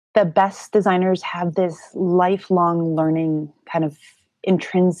the best designers have this lifelong learning kind of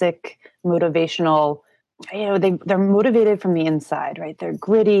intrinsic motivational, they're motivated from the inside, right? They're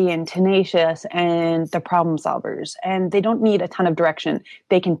gritty and tenacious and they're problem solvers, and they don't need a ton of direction.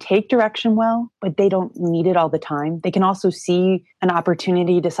 They can take direction well, but they don't need it all the time. They can also see an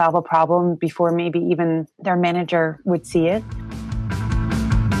opportunity to solve a problem before maybe even their manager would see it.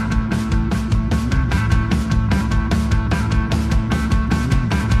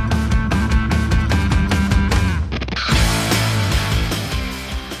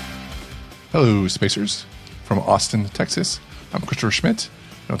 Hello, Spacers. From Austin, Texas, I'm Christopher Schmidt.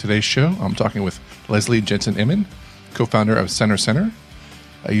 And on today's show, I'm talking with Leslie Jensen-Inman, co-founder of Center,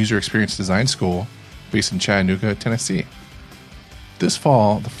 a user experience design school based in Chattanooga, Tennessee. This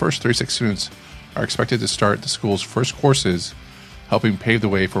fall, the first 36 students are expected to start the school's first courses, helping pave the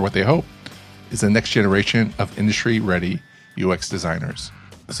way for what they hope is the next generation of industry-ready UX designers.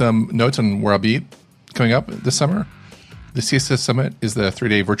 Some notes on where I'll be coming up this summer. The CSS Summit is the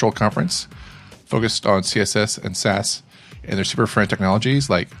 3-day virtual conference focused on CSS and Sass and their super friend technologies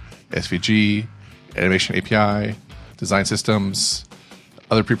like SVG, Animation API, design systems,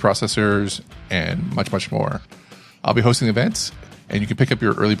 other preprocessors, and much, much more. I'll be hosting events, and you can pick up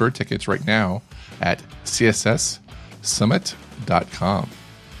your early bird tickets right now at CSSSummit.com.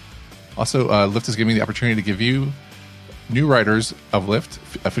 Also, Lyft is giving me the opportunity to give you new writers of Lyft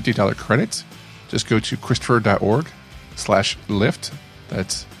a $50 credit. Just go to christopher.org/Lyft.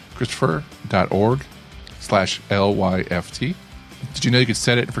 That's christopher.org/LYFT. Did you know you could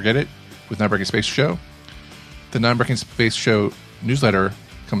set it and forget it with Non-Breaking Space Show? The Non-Breaking Space Show newsletter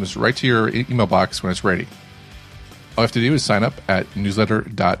comes right to your email box when it's ready. All you have to do is sign up at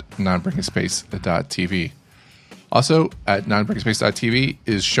newsletter.nonbreakingspace.tv. Also, at nonbreakingspace.tv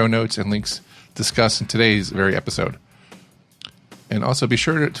is show notes and links discussed in today's very episode. And also be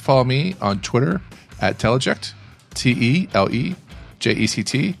sure to follow me on Twitter at Teleject, TELEJECT.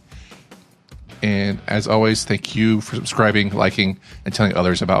 And as always, thank you for subscribing, liking, and telling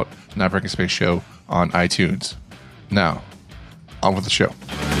others about Non-Breaking Space Show on iTunes. Now, on with the show.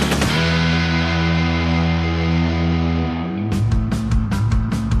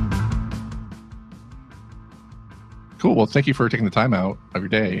 Cool. Well, thank you for taking the time out of your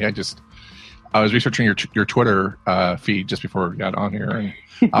day. I was researching your Twitter feed just before we got on here, and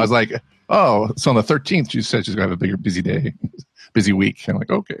I was like, oh, so on the 13th, you said she's going to have a busy day, busy week. And I'm like,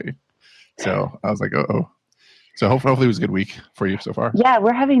 okay. So I was like, oh. So hopefully it was a good week for you so far. Yeah,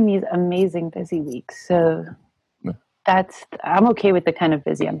 we're having these amazing busy weeks. So I'm okay with the kind of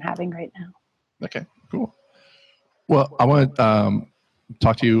busy I'm having right now. Okay, cool. Well, I want to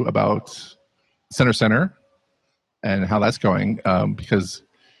talk to you about Center and how that's going because,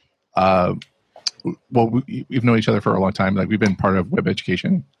 we've known each other for a long time. Like, we've been part of web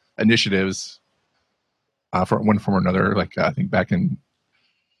education initiatives for one form or another. Like, I think back in,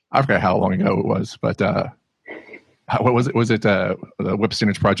 I forgot how long ago it was, but what was it? Was it the Web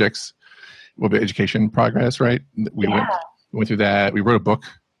Standards Project's Web Education Progress, right? We went through that. We wrote a book.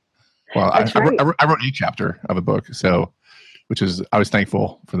 Well, I wrote a chapter of a book, so I was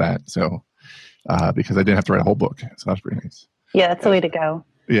thankful for that. So because I didn't have to write a whole book, so that was pretty nice. Yeah, that's the way to go.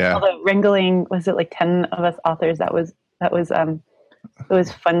 Yeah. Although wrangling, was it like 10 of us authors? That was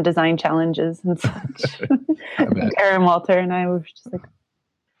fun design challenges and such. Aaron Walter and I were just like,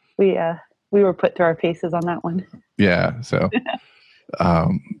 we were put through our paces on that one. Yeah. So,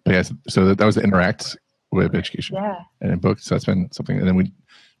 so that was the Interact Web Education and book. So that's been something. And then we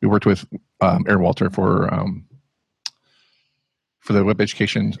worked with Aaron Walter for the Web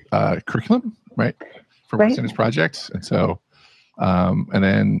Education curriculum, right? For Web Standards Project. And so, and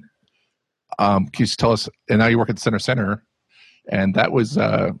then can you just tell us, and now you work at the Center, and that was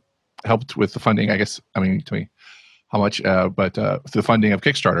helped with the funding, I guess. I mean, tell me how much, but the funding of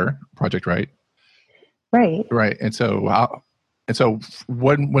Kickstarter project, right? Right. And so,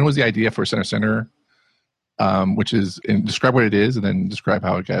 when was the idea for Center? Which is, and describe what it is, and then describe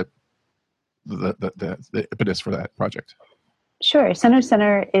how it got the impetus for that project. Sure.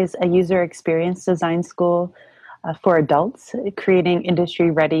 Center is a user experience design school for adults, creating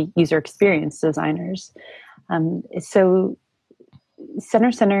industry-ready user experience designers. So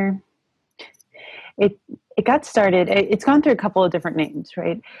Center, it got started. It's gone through a couple of different names,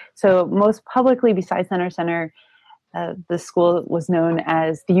 right? So most publicly, besides Center, the school was known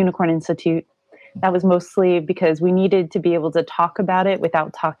as the Unicorn Institute. That was mostly because we needed to be able to talk about it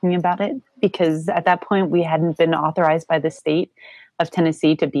without talking about it, because at that point we hadn't been authorized by the state of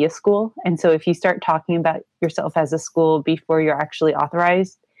Tennessee to be a school. And so if you start talking about yourself as a school before you're actually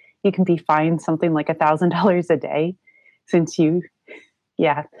authorized, you can be fined something like $1,000 a day, since you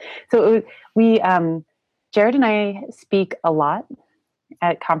Yeah. So Jared and I speak a lot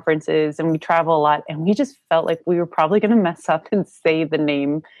at conferences and we travel a lot, and we just felt like we were probably going to mess up and say the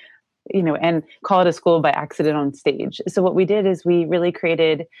name, and call it a school by accident on stage. So what we did is we really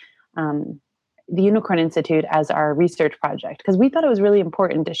created the Unicorn Institute as our research project, because we thought it was really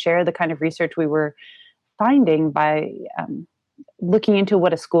important to share the kind of research we were finding by looking into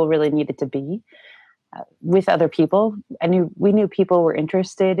what a school really needed to be with other people. We knew people were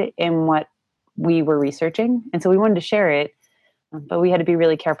interested in what we were researching, and so we wanted to share it, but we had to be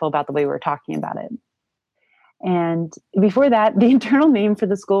really careful about the way we were talking about it. And before that, the internal name for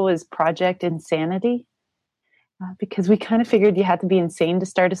the school was Project Insanity, because we kind of figured you had to be insane to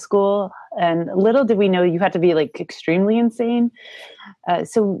start a school. And little did we know you had to be like extremely insane.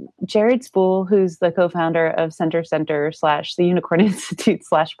 So Jared Spool, who's the co-founder of Center / the Unicorn Institute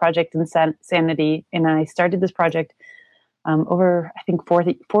 / Project Insanity, and I started this project over, I think,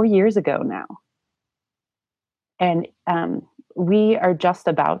 4 years ago now. And we are just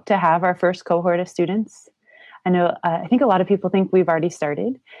about to have our first cohort of students. I think a lot of people think we've already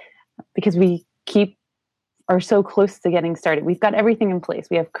started because we are so close to getting started. We've got everything in place.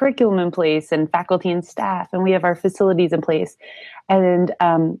 We have curriculum in place and faculty and staff, and we have our facilities in place. And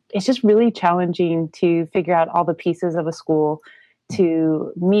it's just really challenging to figure out all the pieces of a school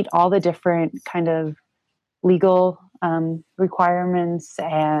to meet all the different kind of legal requirements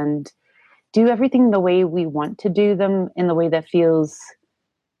and do everything the way we want to do them in the way that feels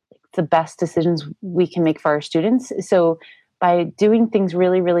the best decisions we can make for our students. So by doing things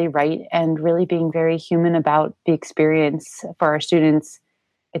really, really right and really being very human about the experience for our students,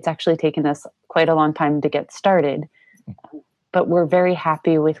 it's actually taken us quite a long time to get started. But we're very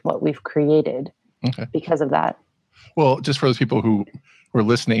happy with what we've created because of that. Well, just for those people who were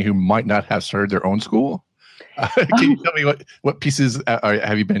listening who might not have started their own school, can you tell me what pieces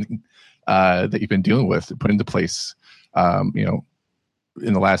have you been that you've been dealing with to put into place,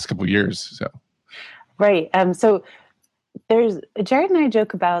 in the last couple of years? So, right. So Jared and I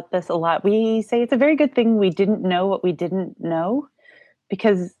joke about this a lot. We say it's a very good thing we didn't know what we didn't know,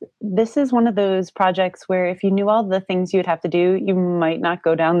 because this is one of those projects where if you knew all the things you would have to do, you might not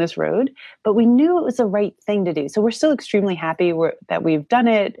go down this road, but we knew it was the right thing to do. So we're still extremely happy that we've done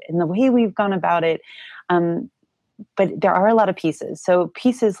it and the way we've gone about it. But there are a lot of pieces. So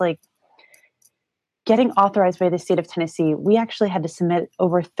pieces like getting authorized by the state of Tennessee, we actually had to submit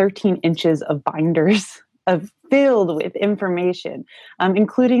over 13 inches of binders filled with information,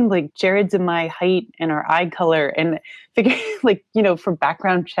 including like Jared's and my height and our eye color, and for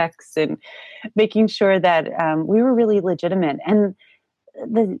background checks and making sure that we were really legitimate. And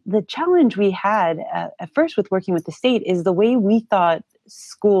the challenge we had at first with working with the state is the way we thought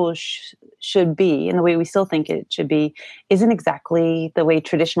schools should be, and the way we still think it should be, isn't exactly the way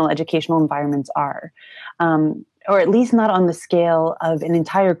traditional educational environments are. Or at least not on the scale of an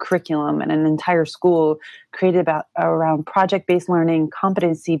entire curriculum and an entire school created around project-based learning,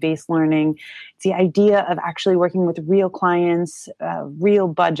 competency-based learning. It's the idea of actually working with real clients, real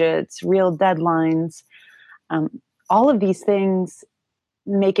budgets, real deadlines. All of these things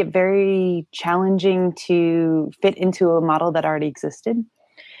make it very challenging to fit into a model that already existed,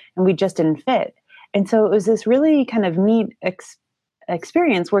 and we just didn't fit. And so it was this really kind of neat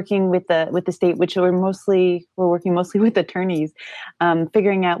experience working with the state, which we're working mostly with attorneys,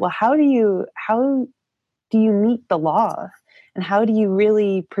 figuring out, well, how do you meet the law, and how do you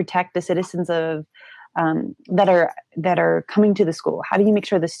really protect the citizens of that are coming to the school? How do you make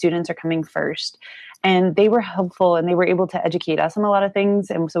sure the students are coming first? And they were helpful, and they were able to educate us on a lot of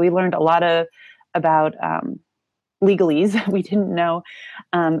things, and so we learned a lot about legalese we didn't know,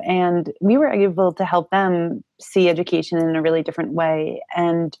 and we were able to help them see education in a really different way.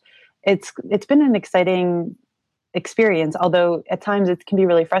 And it's been an exciting experience, although at times it can be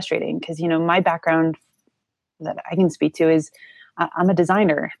really frustrating, because my background that I can speak to is I'm a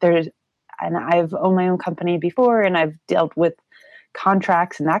designer. And I've owned my own company before, and I've dealt with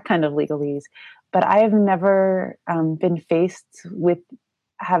contracts and that kind of legalese, but I have never been faced with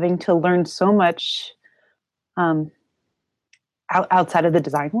having to learn so much outside of the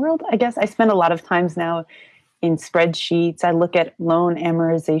design world. I guess I spend a lot of times now in spreadsheets. I look at loan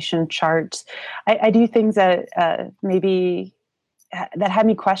amortization charts. I do things that maybe that had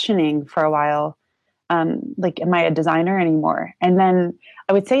me questioning for a while. Like, am I a designer anymore? And then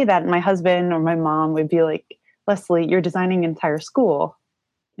I would say that my husband or my mom would be like, Leslie, you're designing an entire school.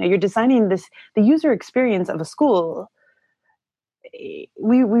 You're designing the user experience of a school.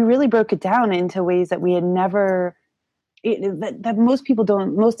 We really broke it down into ways that we had never, that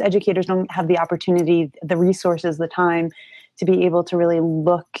most educators don't have the opportunity, the resources, the time to be able to really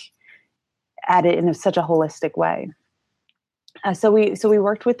look at it in such a holistic way. So we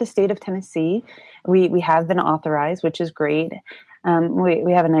worked with the state of Tennessee. We have been authorized, which is great.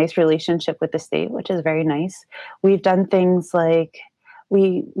 We have a nice relationship with the state, which is very nice. We've done things like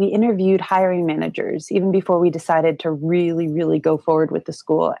we interviewed hiring managers even before we decided to really go forward with the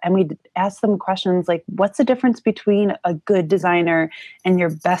school. And we asked them questions like, what's the difference between a good designer and your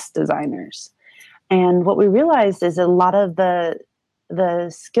best designers? And what we realized is a lot of the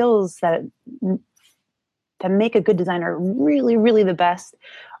skills that make a good designer really the best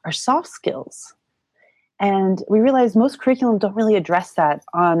are soft skills. And we realized most curriculum don't really address that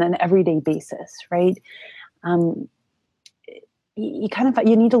on an everyday basis, right?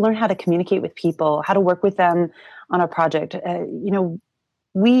 You need to learn how to communicate with people, how to work with them on a project.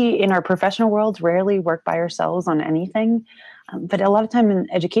 We in our professional worlds rarely work by ourselves on anything, but a lot of time in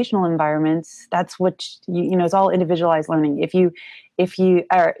educational environments, that's what it's all individualized learning. If you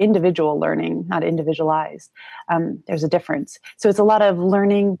are individual learning, not individualized, there's a difference. So it's a lot of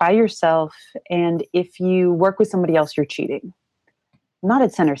learning by yourself, and if you work with somebody else, you're cheating. Not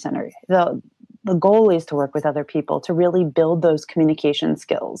at Center. The goal is to work with other people to really build those communication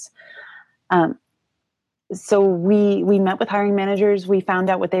skills. So we met with hiring managers. We found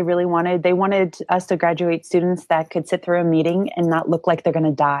out what they really wanted. They wanted us to graduate students that could sit through a meeting and not look like they're going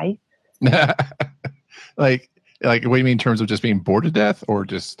to die. Like what do you mean in terms of just being bored to death, or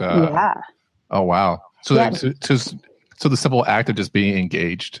just? Yeah. Oh wow! So yeah. So the simple act of just being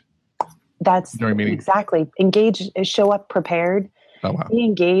engaged. That's exactly engage. Show up prepared. Oh wow! Be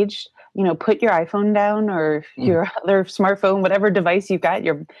engaged. Put your iPhone down or your other smartphone, whatever device you've got.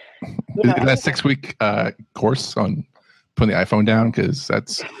 Is that 6-week course on putting the iPhone down? Because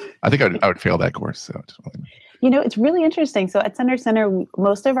I think I would fail that course. So it's really interesting. So at Center,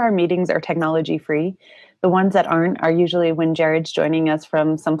 most of our meetings are technology free. The ones that aren't are usually when Jared's joining us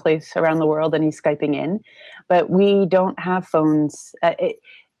from someplace around the world and he's Skyping in. But we don't have phones.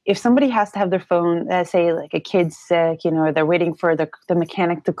 If somebody has to have their phone, say like a kid's sick, or they're waiting for the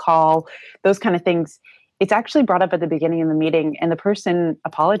mechanic to call, those kind of things, it's actually brought up at the beginning of the meeting, and the person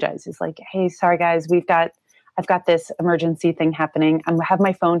apologizes, like, "Hey, sorry guys, I've got this emergency thing happening. I have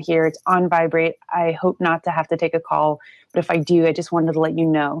my phone here; it's on vibrate. I hope not to have to take a call, but if I do, I just wanted to let you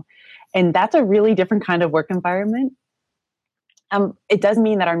know." And that's a really different kind of work environment. It does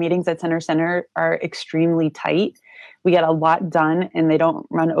mean that our meetings at Center are extremely tight. We get a lot done, and they don't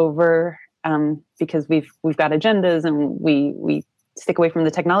run over because we've got agendas and we stick away from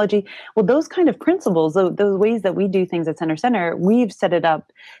the technology. Well, those kind of principles, those ways that we do things at Center, we've set it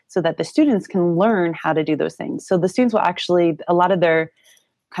up so that the students can learn how to do those things. So the students will actually, a lot of their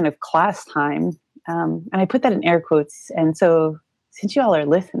kind of class time, and I put that in air quotes. And so since you all are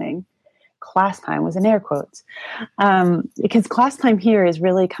listening, class time was in air quotes, because class time here is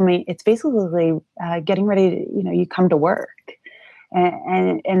really it's basically getting ready to, you come to work,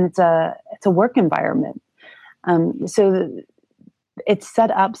 and it's a work environment. So it's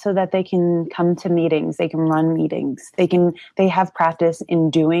set up so that they can come to meetings, they can run meetings, they have practice in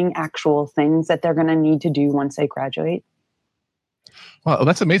doing actual things that they're going to need to do once they graduate. Well,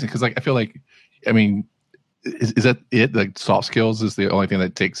 that's amazing, because I feel like, is that it? Like soft skills is the only thing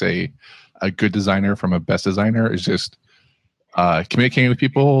that takes a good designer from a best designer, is just communicating with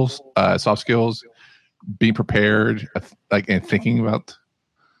people, soft skills, being prepared, and thinking about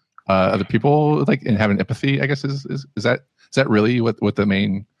other people, and having empathy. I guess is that really what the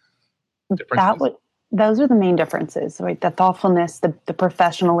main difference is? Those are the main differences, right? The thoughtfulness, the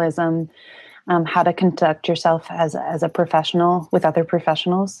professionalism, how to conduct yourself as a professional with other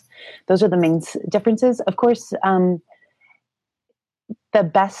professionals. Those are the main differences. Of course, the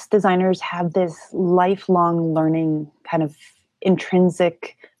best designers have this lifelong learning kind of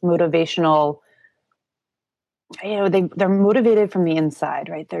intrinsic motivational, they're motivated from the inside,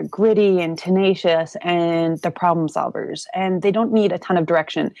 right? They're gritty and tenacious, and they're problem solvers, and they don't need a ton of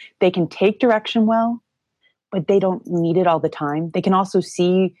direction. They can take direction well, but they don't need it all the time. They can also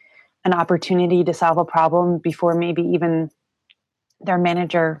see an opportunity to solve a problem before maybe even their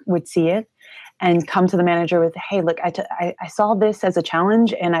manager would see it, and come to the manager with, "Hey, look, I saw this as a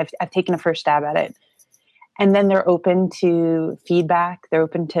challenge, and I've taken a first stab at it." And then they're open to feedback. They're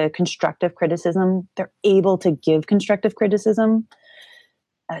open to constructive criticism. They're able to give constructive criticism.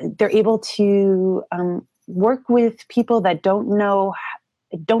 They're able to work with people that don't know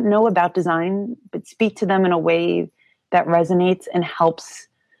about design, but speak to them in a way that resonates and helps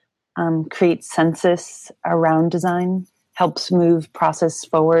create consensus around design, helps move process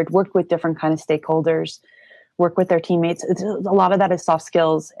forward, work with different kind of stakeholders, work with their teammates. A lot of that is soft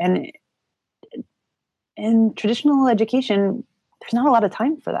skills. And in traditional education, there's not a lot of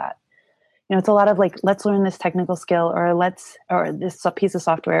time for that. It's a lot of like, let's learn this technical skill, or this piece of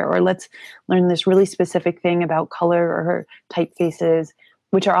software, or let's learn this really specific thing about color or typefaces,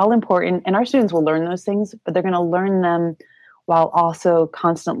 which are all important. And our students will learn those things, but they're going to learn them while also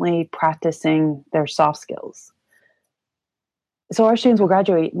constantly practicing their soft skills. So our students will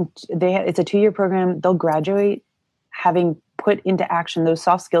graduate. It's a 2-year program. They'll graduate having put into action those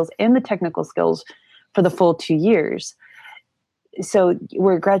soft skills and the technical skills for the full 2 years. So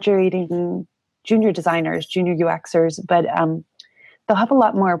we're graduating junior designers, junior UXers, but they'll have a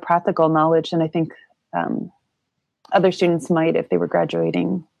lot more practical knowledge than I think other students might if they were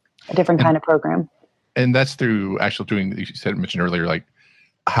graduating a different kind of program. And that's through actual doing, you mentioned earlier, like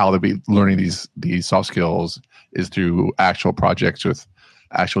how they'll be learning these soft skills is through actual projects with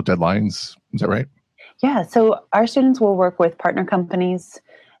actual deadlines. Is that right? Yeah. So our students will work with partner companies.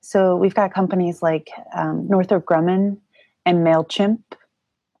 So we've got companies like Northrop Grumman and MailChimp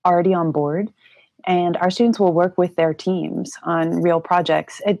already on board. And our students will work with their teams on real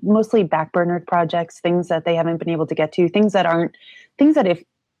projects, mostly backburnered projects, things that they haven't been able to get to, things that if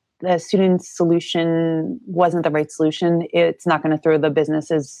the student's solution wasn't the right solution, it's not going to throw the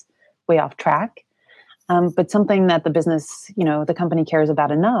business's way off track. But something that the business, the company cares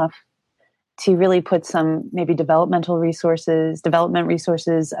about enough to really put some maybe development resources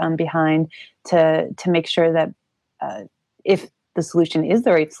behind to make sure that if the solution is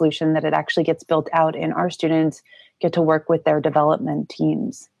the right solution, that it actually gets built out and our students get to work with their development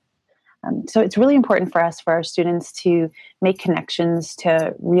teams. So it's really important for our students to make connections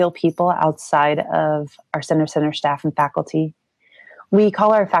to real people outside of our center staff and faculty. We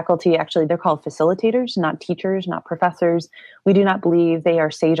call our faculty, actually, they're called facilitators, not teachers, not professors. We do not believe they are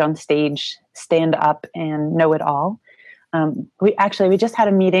sage on stage, stand up and know it all. We just had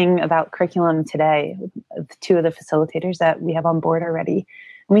a meeting about curriculum today with 2 of the facilitators that we have on board already.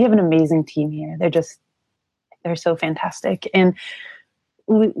 And we have an amazing team here. They're so fantastic. And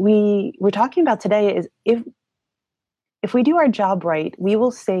we're talking about today is if we do our job right, we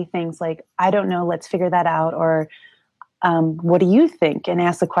will say things like, I don't know, let's figure that out. Or what do you think? And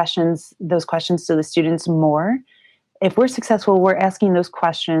ask those questions to the students more. If we're successful, we're asking those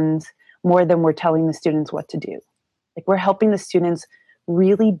questions more than we're telling the students what to do. Like we're helping the students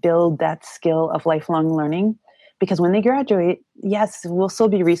really build that skill of lifelong learning, because when they graduate, yes, we'll still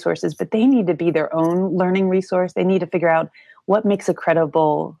be resources, but they need to be their own learning resource. They need to figure out what makes a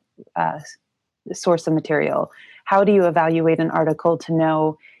credible source of material. How do you evaluate an article to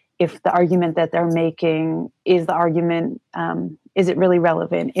know if the argument that they're making is the argument, is it really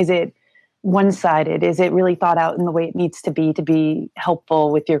relevant? Is it one-sided? Is it really thought out in the way it needs to be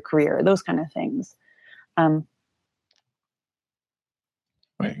helpful with your career? Those kind of things.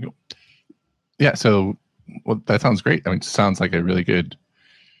 Right. Yeah. So, that sounds great. I mean, it sounds like a really good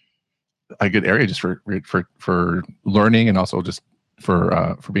area just for learning, and also just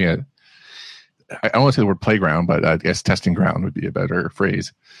for being I don't want to say the word playground, but I guess testing ground would be a better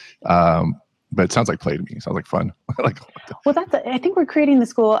phrase. But it sounds like play to me. It sounds like fun. I think we're creating the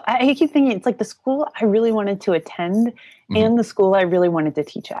school. I keep thinking it's like the school I really wanted to attend and the school I really wanted to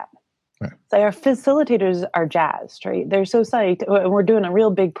teach at. Right. So our facilitators are jazzed, right? They're so psyched. We're doing a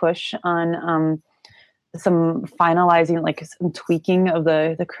real big push on some finalizing, like some tweaking of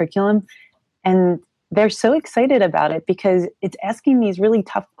the curriculum. And they're so excited about it because it's asking these really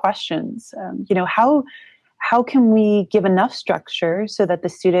tough questions. How can we give enough structure so that the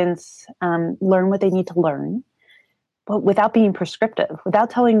students learn what they need to learn, but without being prescriptive, without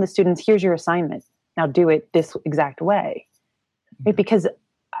telling the students, here's your assignment, now do it this exact way. Right? Because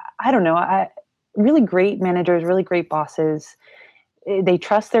really great managers, really great bosses, they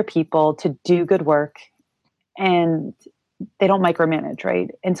trust their people to do good work and they don't micromanage,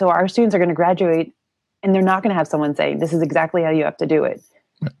 right? And so our students are going to graduate and they're not going to have someone say, this is exactly how you have to do it.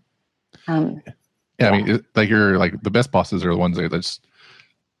 I mean, you're like the best bosses are the ones that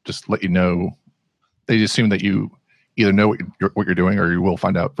just let you know. They just assume that you either know what you're doing, or you will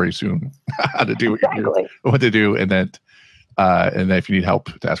find out very soon how to do what to do, and then if you need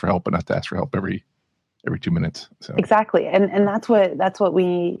help, to ask for help, but not to ask for help every 2 minutes. So. Exactly, and that's what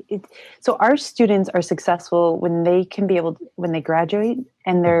so our students are successful when they can be able to, when they graduate,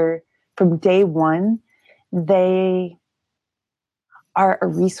 and they're from day one, they are a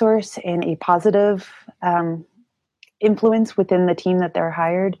resource and a positive influence within the team that they're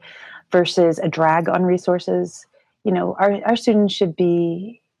hired versus a drag on resources. Our students should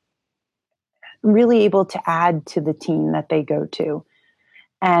be really able to add to the team that they go to,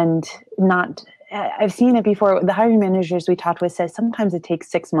 and not, I've seen it before. The hiring managers we talked with says sometimes it takes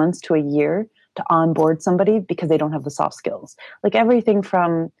 6 months to a year to onboard somebody because they don't have the soft skills. Like everything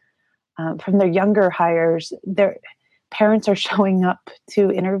from their younger hires, their parents are showing up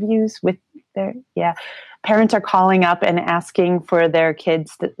to interviews with parents are calling up and asking for their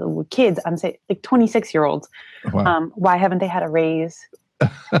kids, I'm saying like 26-year-olds, Wow. why haven't they had a raise?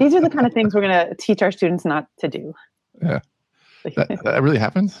 These are the kind of things we're going to teach our students not to do. Yeah. That really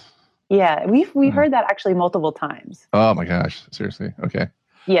happens? Yeah, we heard that actually multiple times. Oh my gosh. Seriously. Okay.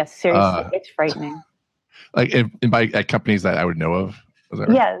 Yes, seriously. It's frightening. Like at companies that I would know of?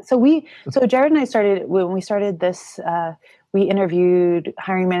 Yeah. So Jared and I when we started this, we interviewed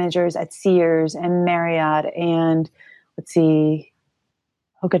hiring managers at Sears and Marriott and let's see,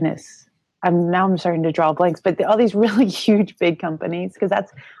 oh goodness. I'm starting to draw blanks, but all these really huge, big companies, because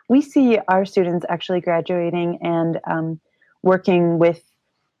we see our students actually graduating and working with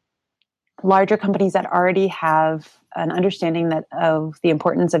larger companies that already have an understanding of the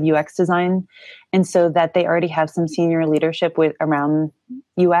importance of UX design, and so that they already have some senior leadership around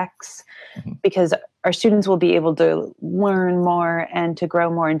UX, because our students will be able to learn more and to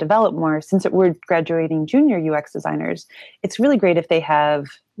grow more and develop more. Since we're graduating junior UX designers, it's really great if they have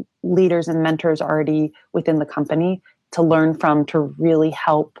leaders and mentors already within the company to learn from, to really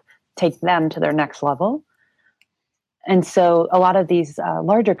help take them to their next level. And so a lot of these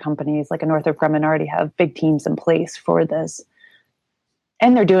larger companies like a Northrop Grumman already have big teams in place for this.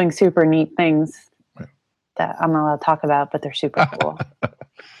 And they're doing super neat things that I'm not allowed to talk about, but they're super cool.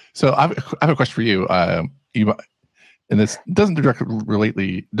 So I have a question for you. And this doesn't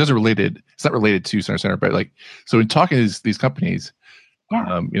directly it's not related to Center, but like, so in talking to these companies,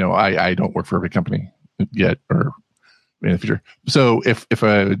 I don't work for a big company yet or in the future. So if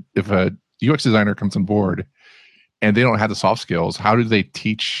a UX designer comes on board and they don't have the soft skills, how do they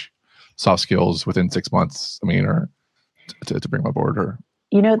teach soft skills within 6 months? I mean, or to bring them on board, or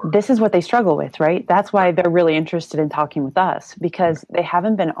this is what they struggle with, right? That's why they're really interested in talking with us, because they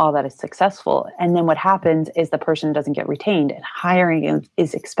haven't been all that successful. And then what happens is the person doesn't get retained, and hiring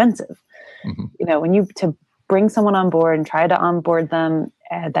is expensive. Mm-hmm. To bring someone on board and try to onboard them,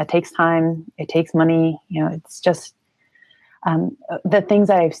 that takes time. It takes money. It's just the things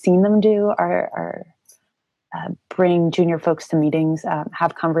that I've seen them do are bring junior folks to meetings,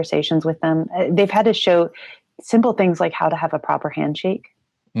 have conversations with them. They've had to show simple things like how to have a proper handshake,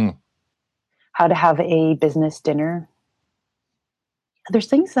 how to have a business dinner. There's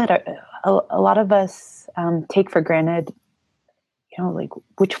things that a lot of us take for granted, like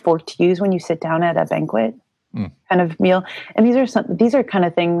which fork to use when you sit down at a banquet kind of meal. And these are kind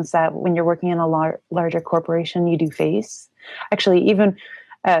of things that when you're working in a larger corporation, you do face. Actually, even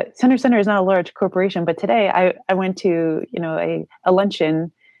Center is not a large corporation, but today I went to a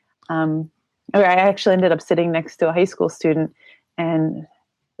luncheon. I actually ended up sitting next to a high school student, and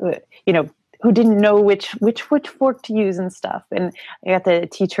who didn't know which fork to use and stuff. And I got to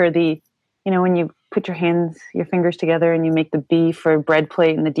teach her when you put your fingers together and you make the B for bread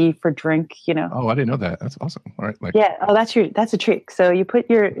plate and the D for drink. Oh, I didn't know that. That's awesome. All right. That's a trick. So you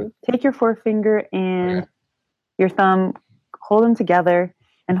take your forefinger and your thumb, hold them together,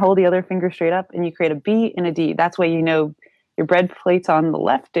 and hold the other finger straight up, and you create a B and a D. That's why your bread plate's on the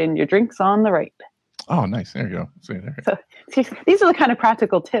left and your drink's on the right. Oh, nice. There you go. So these are the kind of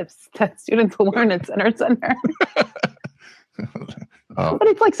practical tips that students will learn at Center. Oh. But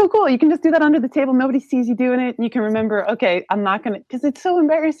it's like so cool. You can just do that under the table. Nobody sees you doing it. And you can remember, okay, I'm not going to, because it's so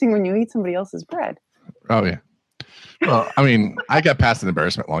embarrassing when you eat somebody else's bread. Oh, yeah. Well, I mean, I got past an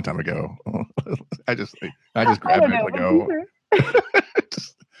embarrassment a long time ago. I just grabbed it like, oh.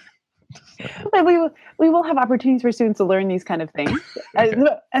 Like we will have opportunities for students to learn these kind of things, and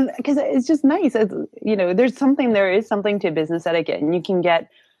because it's just nice. There is something to business etiquette, and you can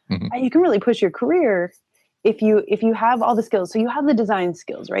you can really push your career if you have all the skills. So you have the design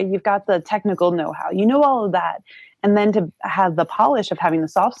skills, right? You've got the technical know-how, all of that, and then to have the polish of having the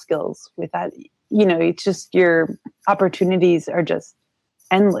soft skills with that, it's just your opportunities are just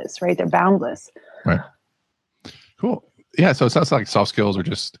endless, right? They're boundless. Right. Cool. Yeah. So it sounds like soft skills are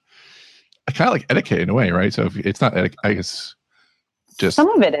just kind of like etiquette in a way, right? So if it's not etiquette, I guess just some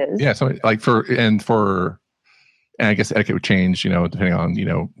of it is. Yeah. So like and I guess etiquette would change, depending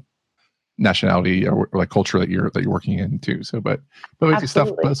on, nationality or like culture that you're working in too. So, but basically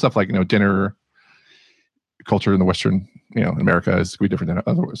stuff like, dinner culture in the Western, America is going to be different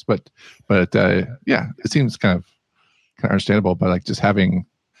than others. But it seems kind of understandable. But like just being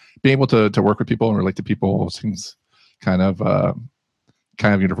able to work with people and relate to people seems kind of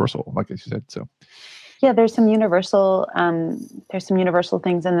universal, like you said. So Yeah, there's some universal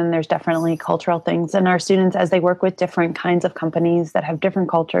things, and then there's definitely cultural things. And our students, as they work with different kinds of companies that have different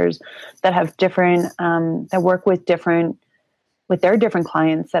cultures, that have different, that work with their different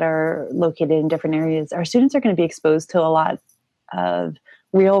clients that are located in different areas, our students are going to be exposed to a lot of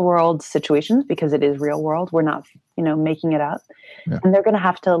real world situations, because it is real world. We're not, making it up. Yeah. And they're going to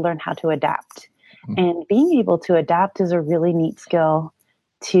have to learn how to adapt. Mm-hmm. And being able to adapt is a really neat skill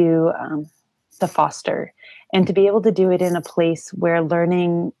to foster, and to be able to do it in a place where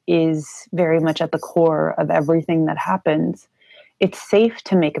learning is very much at the core of everything that happens. It's safe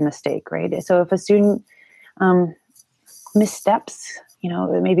to make a mistake, right? So if a student missteps,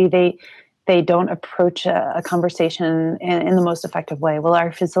 maybe they don't approach a conversation in the most effective way. Well, our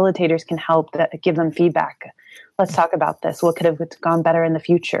facilitators can help give them feedback. Let's talk about this. What could have gone better in the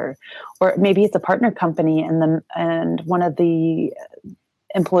future? Or maybe it's a partner company, and one of the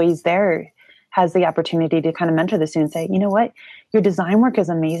employees there has the opportunity to kind of mentor the student, say, you know what, your design work is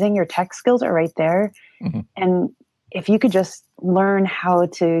amazing. Your tech skills are right there. Mm-hmm. And if you could just learn how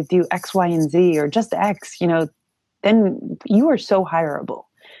to do X, Y, and Z, or just X, then you are so hireable.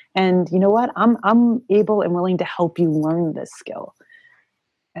 And you know what, I'm able and willing to help you learn this skill.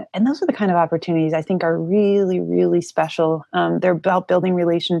 And those are the kind of opportunities I think are really, really special. They're about building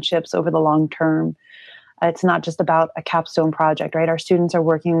relationships over the long term. It's not just about a capstone project, right? Our students are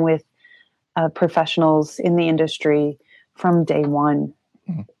working with professionals in the industry from day one.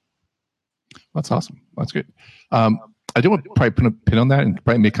 Mm-hmm. That's awesome. That's good. I do want to probably put a pin on that, and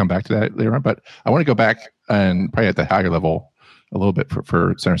probably may come back to that later on, but I want to go back and probably at the higher level a little bit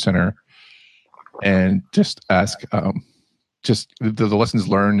for Center, and just ask just the lessons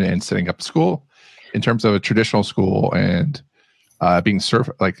learned in setting up school in terms of a traditional school and being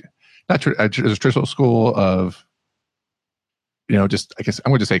served, like not a traditional school of, just, I guess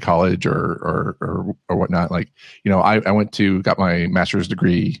I'm going to say college or whatnot. Like, I got my master's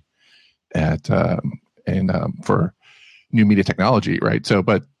degree at for new media technology, right? So,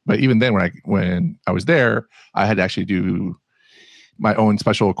 but even then, when I was there, I had to actually do my own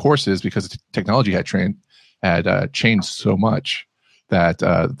special courses because technology had changed so much that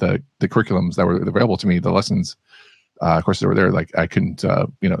the curriculums that were available to me, the lessons, courses that were there, like I couldn't, there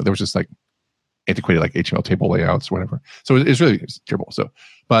was just like antiquated like HTML table layouts, or whatever. So it's terrible. So,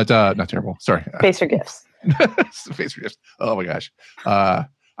 but not terrible. Sorry. Face for gifts. Face for gifts. Oh my gosh. I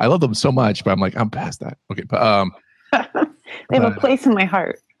love them so much, but I'm like, I'm past that. Okay. But they have a place in my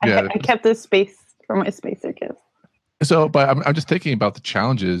heart. Yeah, I kept this space for my spacer gifts. So, but I'm just thinking about the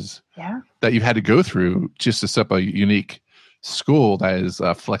challenges that you've had to go through just to set up a unique school that is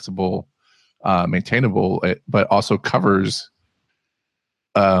flexible, maintainable, but also covers,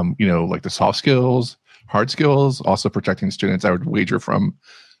 like the soft skills, hard skills, also protecting students. I would wager from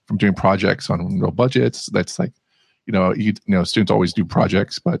doing projects on real budgets. That's like, students always do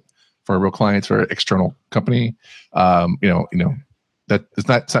projects, but for real clients or external company, that it's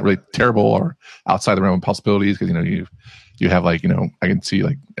not really terrible or outside the realm of possibilities, because you have like, I can see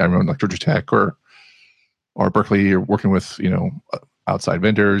like everyone like Georgia Tech or Berkeley, you're working with outside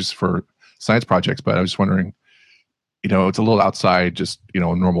vendors for science projects. But I was just wondering, it's a little outside just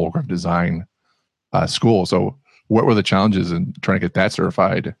normal graphic design school. So what were the challenges in trying to get that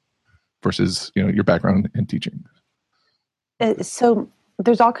certified versus your background in teaching? So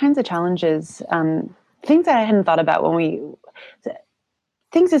there's all kinds of challenges, things that I hadn't thought about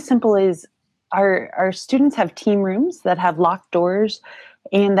things as simple as our students have team rooms that have locked doors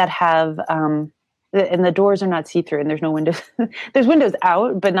and that have, and the doors are not see-through, and there's no windows. There's windows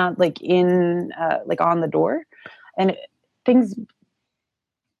out, but not like in, like on the door. And things,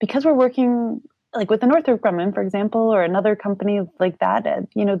 because we're working like with the Northrop Grumman, for example, or another company like that,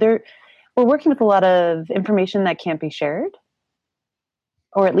 we're working with a lot of information that can't be shared.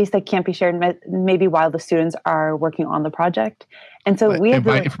 Or at least that can't be shared maybe while the students are working on the project. And so we have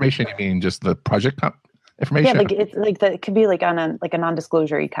information, you mean just the project information? Yeah, like it's like that. It could be like on a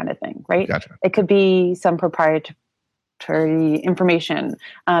non-disclosure kind of thing, right? Gotcha. It could be some proprietary information.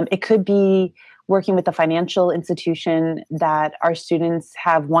 It could be working with a financial institution that our students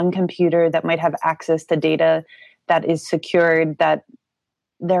have one computer that might have access to data that is secured, that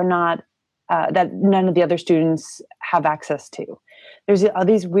they're not, that none of the other students have access to. There's all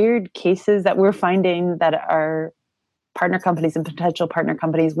these weird cases that we're finding that our partner companies and potential partner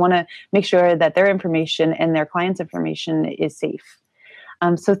companies want to make sure that their information and their clients' information is safe.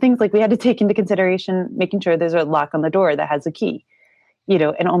 So things like we had to take into consideration making sure there's a lock on the door that has a key,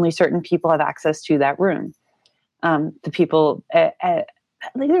 and only certain people have access to that room. The people, they're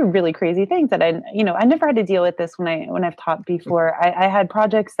really crazy things that I never had to deal with this when I've taught before. I had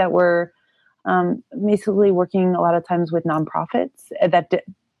projects that were basically working a lot of times with nonprofits that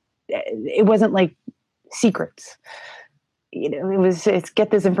it wasn't like secrets. It's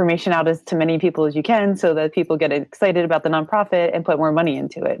get this information out as to many people as you can so that people get excited about the nonprofit and put more money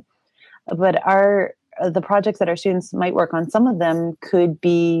into it. But the projects that our students might work on, some of them could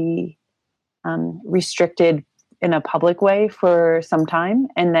be restricted in a public way for some time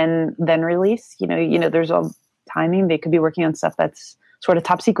and then release. There's a timing. They could be working on stuff that's sort of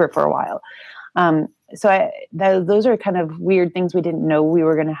top secret for a while. Those are kind of weird things we didn't know we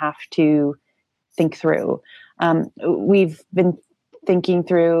were going to have to think through. We've been thinking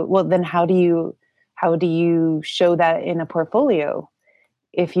through, well, then how do you show that in a portfolio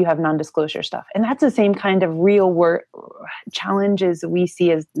if you have non-disclosure stuff? And that's the same kind of real work challenges we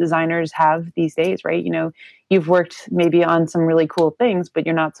see as designers have these days, right? You've worked maybe on some really cool things, but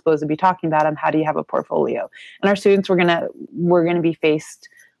you're not supposed to be talking about them. How do you have a portfolio? And our students, we're going to be faced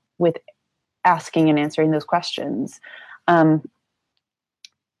with asking and answering those questions. I'm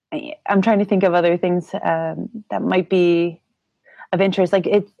trying to think of other things that might be of interest. Like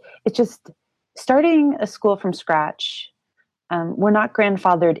it's just starting a school from scratch. We're not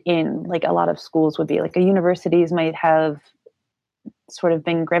grandfathered in like a lot of schools would be. Like universities might have sort of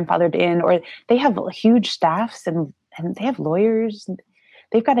been grandfathered in, or they have huge staffs and they have lawyers.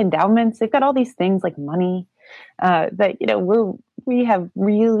 They've got endowments. They've got all these things like money that we have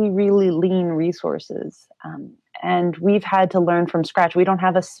really, really lean resources. And we've had to learn from scratch. We don't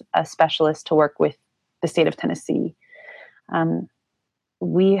have a specialist to work with the state of Tennessee.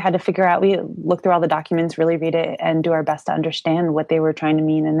 We had to figure out, we look through all the documents, really read it, and do our best to understand what they were trying to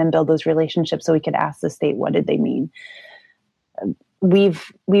mean, and then build those relationships so we could ask the state, what did they mean?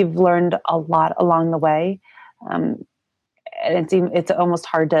 We've learned a lot along the way. And it's almost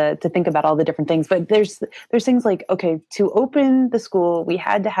hard to think about all the different things, but there's things like, okay, to open the school, we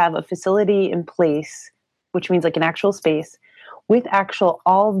had to have a facility in place, which means like an actual space with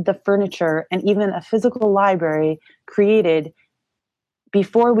all the furniture and even a physical library created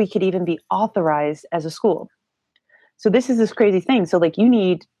before we could even be authorized as a school. So this is this crazy thing. So like you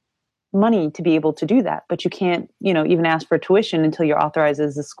need money to be able to do that, but you can't, even ask for tuition until you're authorized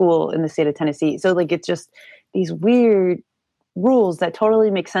as a school in the state of Tennessee. So like, it's just these weird rules that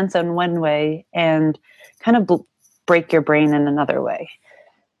totally make sense in one way and kind of break your brain in another way.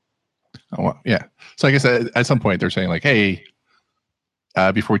 Oh, well, yeah. So I guess at some point they're saying like, hey,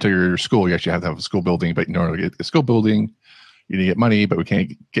 before we tell your school, you actually have to have a school building, but in order to get the school building, you need to get money, but we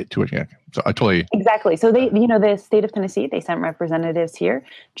can't get to it yet. So I totally. Exactly. So the state of Tennessee, they sent representatives here,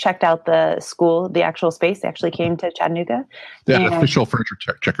 checked out the school, the actual space. They actually came to Chattanooga. The official furniture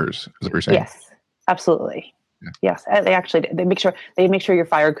checkers, is what you're saying? Yes, absolutely. Yeah. Yes. They make sure your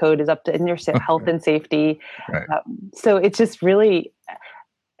fire code is up to, and your health and safety. Right. So it's just really,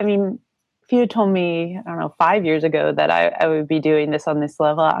 if you had told me, I don't know, 5 years ago that I would be doing this on this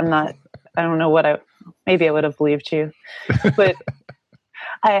level, I don't know maybe I would have believed you, but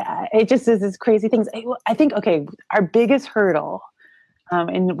it just is this crazy things. I think, okay, our biggest hurdle,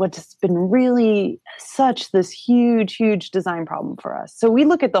 and what's been really such this huge, huge design problem for us. So we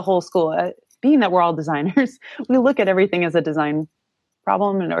look at the whole school, being that we're all designers, we look at everything as a design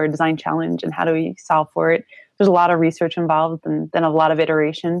problem or a design challenge, and how do we solve for it? There's a lot of research involved, and then a lot of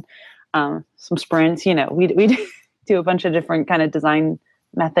iteration, some sprints. We do a bunch of different kind of design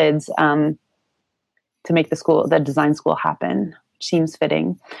methods to make the design school happen, which seems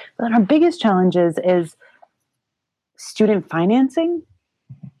fitting. But our biggest challenges is student financing,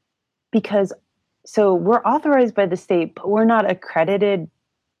 because we're authorized by the state, but we're not accredited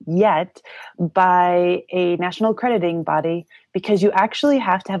yet by a national accrediting body, because you actually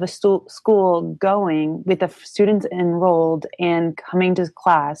have to have a school going with the students enrolled and coming to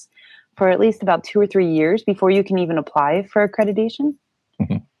class for at least about 2 or 3 years before you can even apply for accreditation,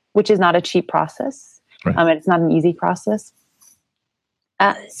 which is not a cheap process. Right. It's not an easy process.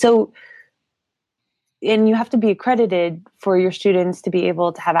 And you have to be accredited for your students to be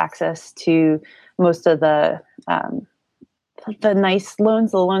able to have access to most of the nice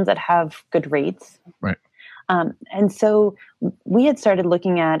loans, the loans that have good rates. Right. And so we had started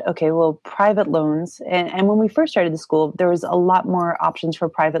looking at, private loans. And when we first started the school, there was a lot more options for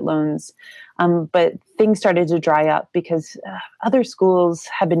private loans. But things started to dry up because other schools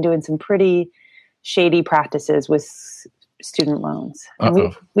have been doing some pretty shady practices with student loans.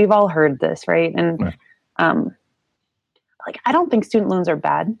 And we've all heard this, right? And right. I don't think student loans are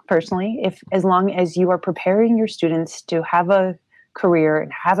bad personally, as long as you are preparing your students to have a career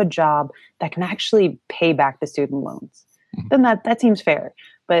and have a job that can actually pay back the student loans. Then that seems fair.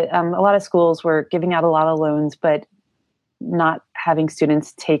 But a lot of schools were giving out a lot of loans, but not having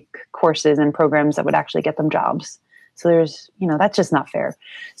students take courses and programs that would actually get them jobs. So that's just not fair.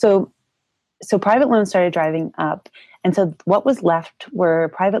 So private loans started driving up. And so what was left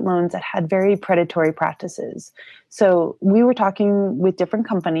were private loans that had very predatory practices. So we were talking with different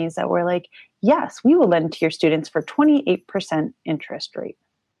companies that were like, yes, we will lend to your students for 28% interest rate.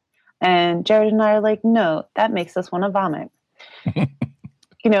 And Jared and I are like, no, that makes us want to vomit.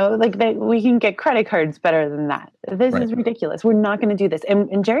 We can get credit cards better than that. This is ridiculous. We're not going to do this.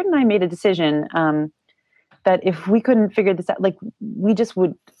 And Jared and I made a decision that if we couldn't figure this out,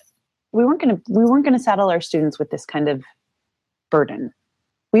 we weren't going to saddle our students with this kind of burden.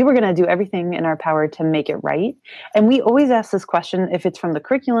 We were going to do everything in our power to make it right. And we always ask this question, if it's from the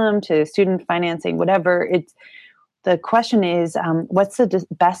curriculum to student financing, whatever, the question is, what's the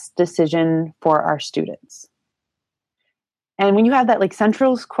best decision for our students? And when you have that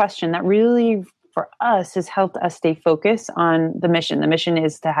central question, that really for us has helped us stay focused on the mission. The mission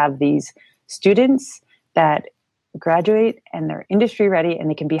is to have these students that graduate and they're industry ready and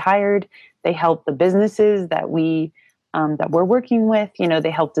they can be hired. They help the businesses that we're working with.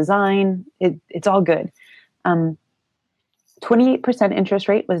 They help design. It's all good. 28% interest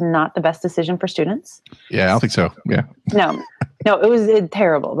rate was not the best decision for students. Yeah, I don't think so. Yeah. No, it was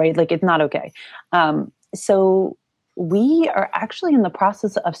terrible, right? It's not okay. So we are actually in the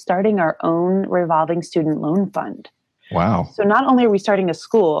process of starting our own revolving student loan fund. Wow. So not only are we starting a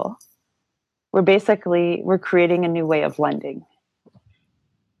school, we're creating a new way of lending.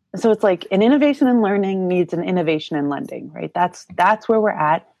 So it's like an innovation in learning needs an innovation in lending, right? That's where we're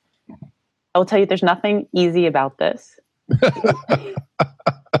at. I will tell you, there's nothing easy about this.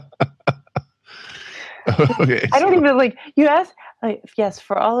 Okay. I don't even you ask, yes,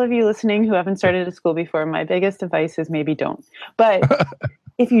 for all of you listening who haven't started a school before, my biggest advice is maybe don't. But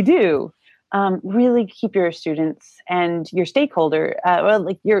if you do, really keep your students and your stakeholder,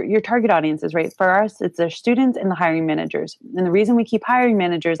 your target audiences, right? For us, it's their students and the hiring managers. And the reason we keep hiring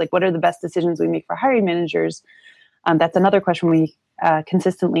managers, what are the best decisions we make for hiring managers? That's another question we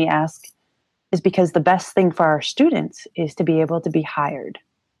consistently ask, is because the best thing for our students is to be able to be hired.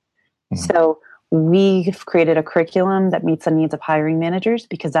 Mm-hmm. So we've created a curriculum that meets the needs of hiring managers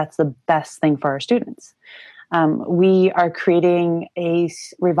because that's the best thing for our students. We are creating a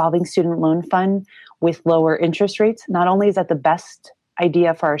revolving student loan fund with lower interest rates. Not only is that the best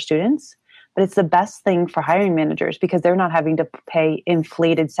idea for our students, but it's the best thing for hiring managers because they're not having to pay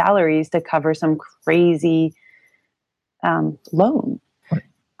inflated salaries to cover some crazy loan. Right.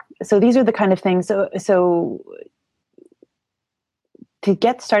 So these are the kind of things. So to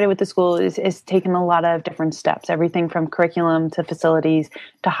get started with the school is taking a lot of different steps, everything from curriculum to facilities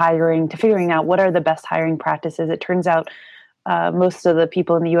to hiring to figuring out what are the best hiring practices. It turns out most of the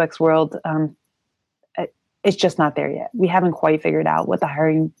people in the UX world, it's just not there yet. We haven't quite figured out what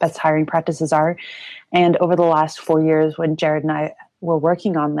the best hiring practices are. And over the last 4 years, when Jared and I were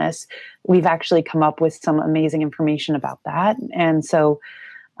working on this, we've actually come up with some amazing information about that. And so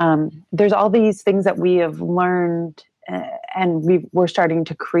there's all these things that we have learned and we're starting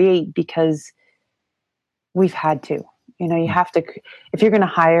to create because we've had to. You have to, if you're going to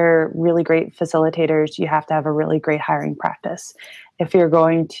hire really great facilitators, you have to have a really great hiring practice. If you're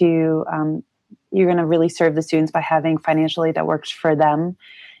going to really serve the students by having financial aid that works for them,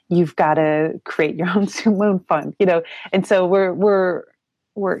 you've got to create your own student loan fund, And so we're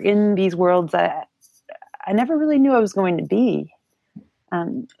in these worlds that I never really knew I was going to be.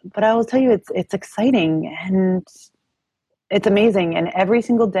 But I will tell you, it's exciting and it's amazing. And every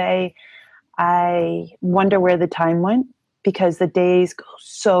single day I wonder where the time went because the days go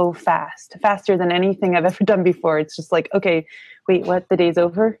so fast, faster than anything I've ever done before. It's just like, okay, wait, what? The day's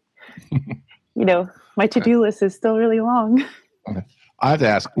over? My to-do list is still really long. Okay. I have to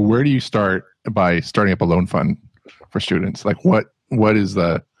ask, where do you start by starting up a loan fund for students? What's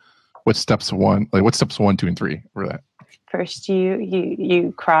steps 1, 2, and 3 for that? First,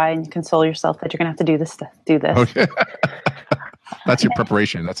 you cry and console yourself that you're going to have to do this. Okay. That's your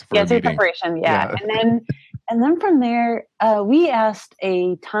preparation. That's for your preparation. Yeah. And then from there, we asked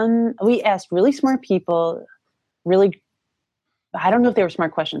really smart people, I don't know if they were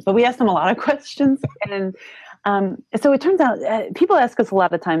smart questions, but we asked them a lot of questions. And so it turns out people ask us a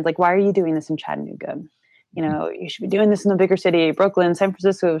lot of times, why are you doing this in Chattanooga? You should be doing this in a bigger city, Brooklyn, San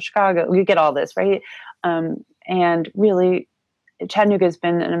Francisco, Chicago. You get all this, right? And really, Chattanooga has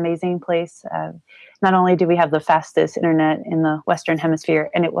been an amazing place. Not only do we have the fastest internet in the Western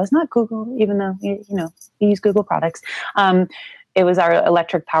Hemisphere, and it was not Google, even though we use Google products. It was our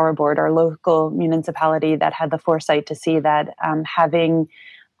electric power board, our local municipality, that had the foresight to see that having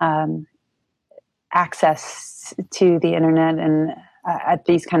access to the internet and at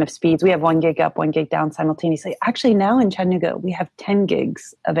these kind of speeds. We have 1 gig up, 1 gig down simultaneously. Actually, now in Chattanooga, we have 10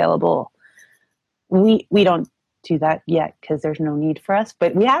 gigs available. We don't do that yet because there's no need for us,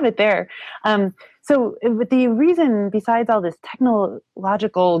 but we have it there. So with the reason, besides all this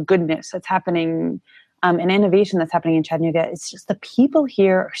technological goodness that's happening and innovation that's happening in Chattanooga, it's just the people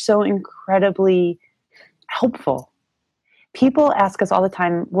here are so incredibly helpful. People ask us all the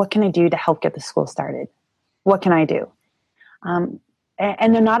time, what can I do to help get the school started? What can I do? And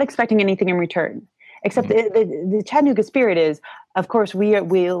they're not expecting anything in return, except the Chattanooga spirit is, of course, we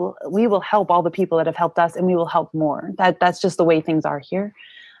will help all the people that have helped us, and we will help more. That's just the way things are here,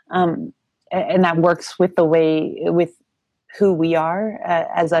 and that works with who we are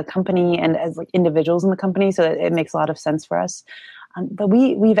as a company and as like individuals in the company. So it makes a lot of sense for us. But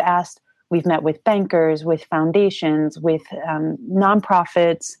we've met with bankers, with foundations, with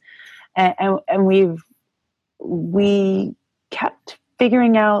nonprofits, and we kept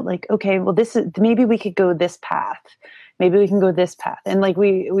figuring out like, okay, well, maybe we could go this path. Maybe we can go this path. And like,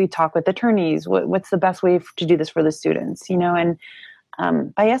 we talk with attorneys, what's the best way to do this for the students, and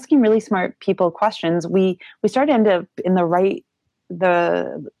by asking really smart people questions, we started to end up in around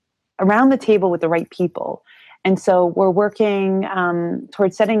the table with the right people. And so we're working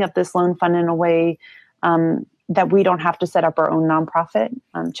towards setting up this loan fund in a way that we don't have to set up our own nonprofit.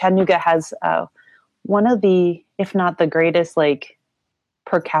 Chattanooga has one of the, if not the greatest, like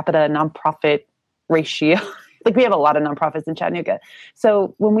per capita nonprofit ratio. Like we have a lot of nonprofits in Chattanooga.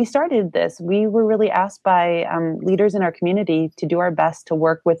 So when we started this, we were really asked by leaders in our community to do our best to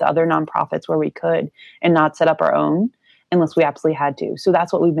work with other nonprofits where we could and not set up our own unless we absolutely had to. So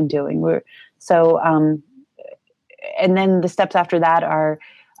that's what we've been doing. And then the steps after that are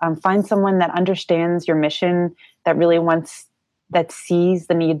find someone that understands your mission, that sees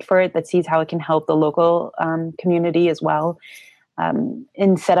the need for it, that sees how it can help the local community as well.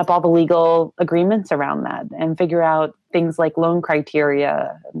 And set up all the legal agreements around that and figure out things like loan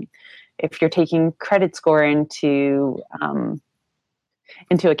criteria. If you're taking credit score into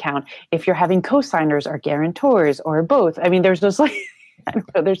account, if you're having co-signers or guarantors or both. I mean, there's just like, I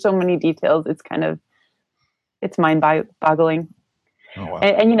don't know, there's so many details. It's mind-boggling. Oh, wow.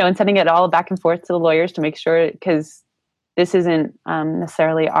 And sending it all back and forth to the lawyers to make sure, because this isn't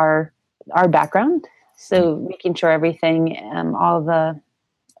necessarily our background. So making sure everything, all the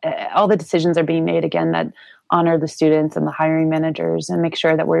decisions are being made again that honor the students and the hiring managers, and make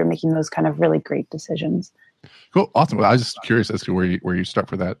sure that we're making those kind of really great decisions. Cool, awesome. Well, I was just curious as to where you start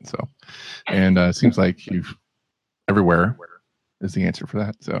for that. So, and it seems like you've everywhere is the answer for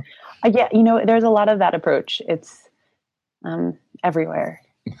that. So, yeah, there's a lot of that approach. It's everywhere.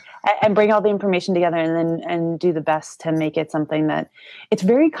 And bring all the information together and do the best to make it something that it's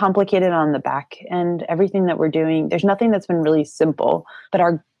very complicated on the back end. Everything that we're doing, there's nothing that's been really simple, but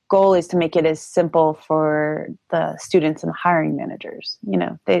our goal is to make it as simple for the students and the hiring managers.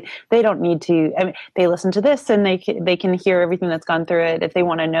 They don't need to, they listen to this and they can hear everything that's gone through it. If they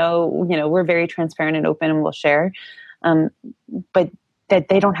want to know, we're very transparent and open and we'll share, but that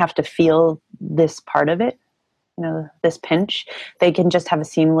they don't have to feel this part of it. This pinch, they can just have a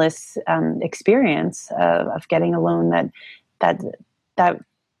seamless experience of getting a loan that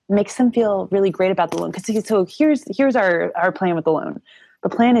makes them feel really great about the loan. So here's our plan with the loan. The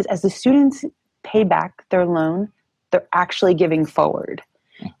plan is, as the students pay back their loan, they're actually giving forward.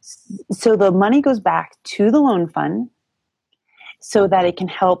 So the money goes back to the loan fund so that it can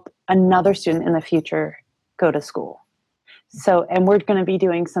help another student in the future go to school. So, and we're going to be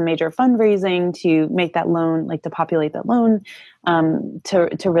doing some major fundraising to make that loan, like to populate that loan,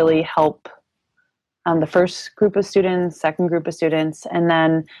 to really help the first group of students, second group of students. And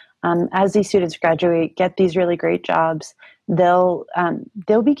then as these students graduate, get these really great jobs, they'll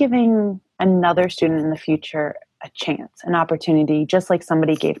be giving another student in the future a chance, an opportunity, just like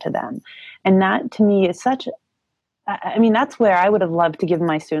somebody gave to them. And that to me is that's where I would have loved to give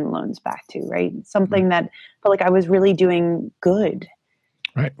my student loans back to, right? Something that felt like I was really doing good.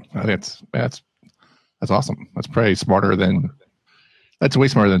 Right. That's awesome. That's probably that's way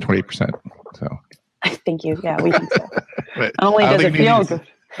smarter than 28%. So thank you. Yeah, we think so. Not only does it feel good.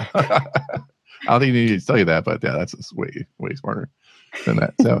 I don't think you need to tell you that, but yeah, that's just way smarter than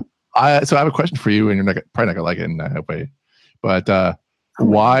that. So I have a question for you, and you're probably not gonna like it in that way, but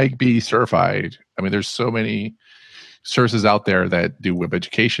why be certified? I mean, there's so many services out there that do web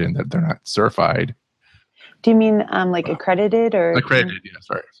education that they're not certified. Do you mean like accredited or accredited? Yeah,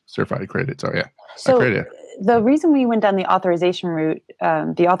 sorry, certified, accredited. Sorry, yeah, so accredited. the reason we went down the authorization route,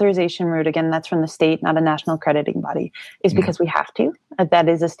 again, that's from the state, not a national accrediting body, is because we have to. That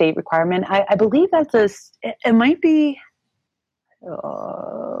is a state requirement. I believe it might be,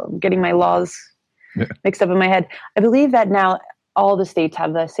 I'm getting my laws mixed up in my head. I believe that now all the states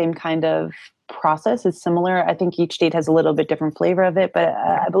have the same kind of process. It's similar. I think each state has a little bit different flavor of it, but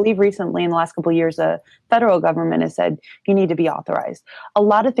I believe recently in the last couple of years, the federal government has said you need to be authorized. A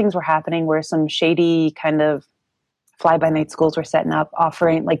lot of things were happening where some shady kind of fly-by-night schools were setting up,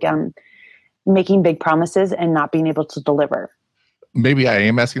 offering making big promises and not being able to deliver. Maybe I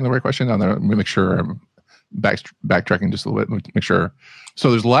am asking the right question. I'm going to make sure I'm backtracking just a little bit, make sure.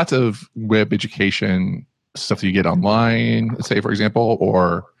 So there's lots of web education stuff that you get online, let's say, for example,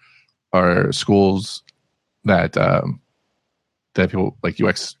 or schools that people like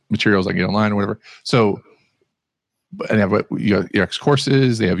UX materials that get online or whatever. So, and they have UX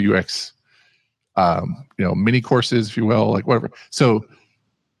courses, they have UX, mini courses, if you will, like whatever. So,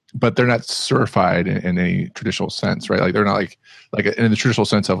 but they're not certified in any traditional sense, right? Like they're not like in the traditional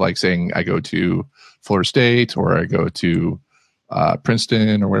sense of like saying I go to Florida State or I go to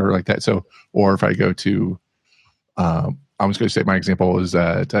Princeton or whatever like that. So, or if I go to, I'm just going to say my example is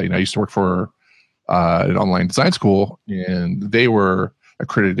that, I used to work for an online design school and they were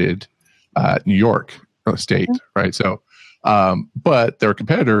accredited New York State, right? So, but there are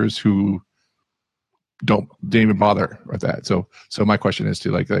competitors who didn't even bother with that. So my question is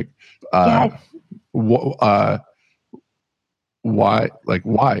to why?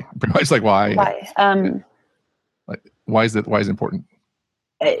 Pretty much like why? Why? Why is it important?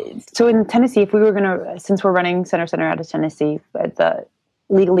 So in Tennessee, if we were since we're running Center out of Tennessee,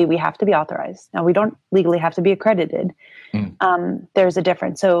 legally we have to be authorized. Now we don't legally have to be accredited. There's a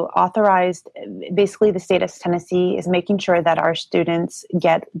difference. So authorized, basically the state of Tennessee is making sure that our students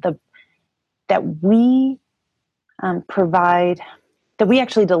get that we provide, that we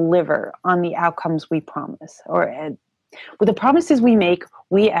actually deliver on the outcomes we promise, or with the promises we make,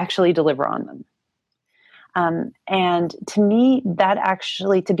 we actually deliver on them. And to me, that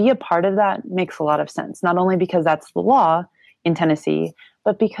actually, to be a part of that makes a lot of sense, not only because that's the law in Tennessee,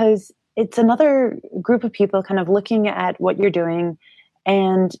 but because it's another group of people kind of looking at what you're doing.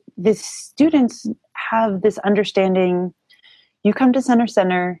 And the students have this understanding, you come to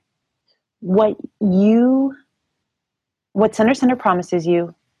Center, what Center promises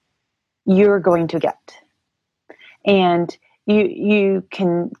you, you're going to get. And you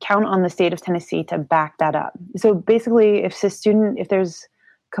can count on the state of Tennessee to back that up. So basically, if there's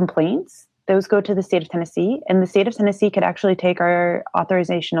complaints, those go to the state of Tennessee, and the state of Tennessee could actually take our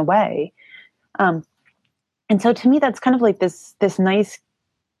authorization away. And so to me, that's kind of like this nice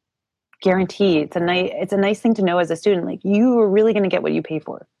guarantee. It's a nice thing to know as a student, like you are really going to get what you pay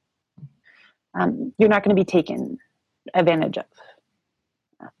for. You're not going to be taken advantage of.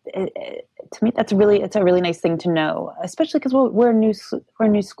 To me, it's a really nice thing to know, especially because we're a new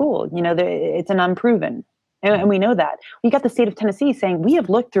school. It's an unproven, and we know that. We got the state of Tennessee saying we have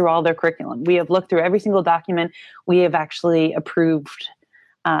looked through all their curriculum. We have looked through every single document. We have actually approved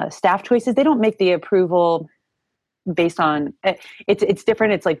staff choices. They don't make the approval based on it's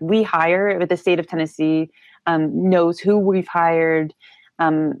different. It's like we hire, but the state of Tennessee knows who we've hired.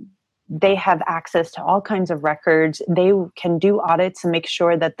 They have access to all kinds of records. They can do audits and make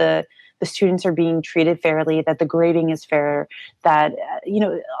sure that the students are being treated fairly, that the grading is fair, that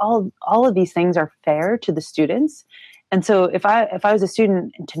all of these things are fair to the students. And so if I was a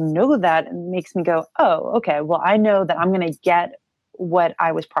student, to know that, it makes me go, oh, okay, well, I know that I'm going to get what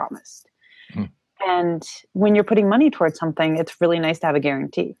I was promised. And when you're putting money towards something, it's really nice to have a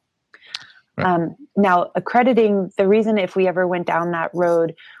guarantee. Right. Now, accrediting, the reason if we ever went down that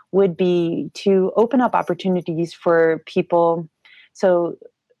road would be to open up opportunities for people. So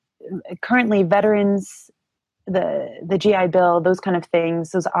currently veterans, the GI Bill, those kind of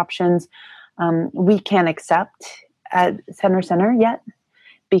things, those options, we can't accept at Center yet.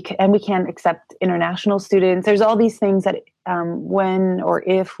 And we can't accept international students. There's all these things that when or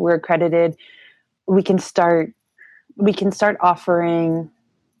if we're accredited, we can start offering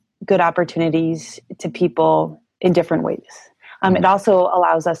good opportunities to people in different ways. It also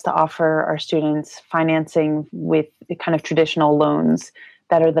allows us to offer our students financing with the kind of traditional loans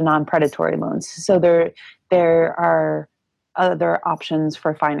that are the non-predatory loans. So there are other options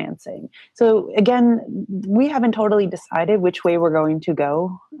for financing. So again, we haven't totally decided which way we're going to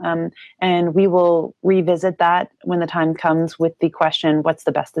go. And we will revisit that when the time comes with the question, what's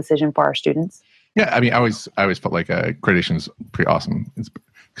the best decision for our students? Yeah, I mean, I always felt like accreditation is pretty awesome. It's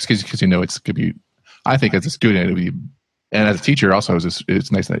because it could be. I think as a student, it would be And as a teacher, also,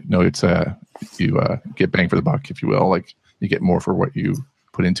 it's nice that it's you get bang for the buck, if you will. Like you get more for what you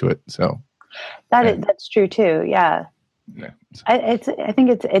put into it. So that's true too. Yeah. Yeah. I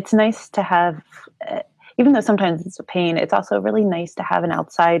think it's nice to have, even though sometimes it's a pain, it's also really nice to have an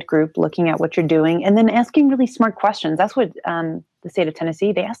outside group looking at what you're doing and then asking really smart questions. That's what the state of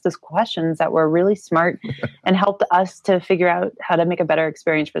Tennessee, they asked us questions that were really smart and helped us to figure out how to make a better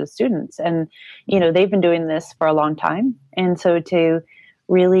experience for the students. And, they've been doing this for a long time. And so to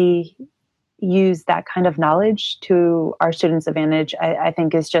really use that kind of knowledge to our students' advantage, I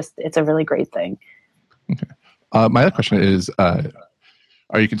think it's a really great thing. Okay. My other question is,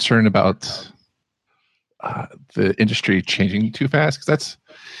 are you concerned about the industry changing too fast? Because that's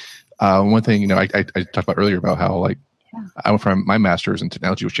one thing, I talked about earlier about how I went from my master's and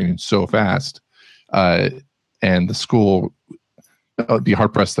technology was changing so fast, and the school would be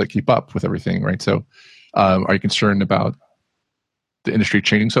hard pressed to keep up with everything, right? So are you concerned about the industry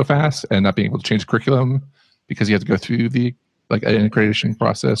changing so fast and not being able to change the curriculum because you have to go through the an accreditation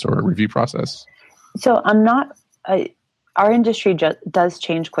process or a review process? So I'm not, our industry does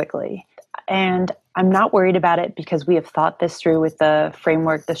change quickly, and I'm not worried about it because we have thought this through with the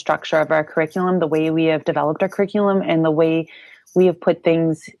framework, the structure of our curriculum, the way we have developed our curriculum, and the way we have put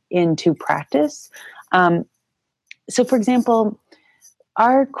things into practice. So for example,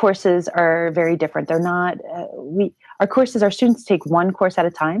 our courses are very different. They're not, our students take one course at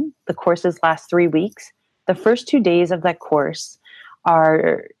a time. The courses last 3 weeks. The first 2 days of that course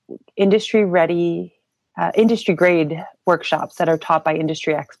are industry grade workshops that are taught by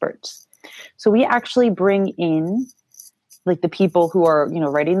industry experts. So we actually bring in the people who are,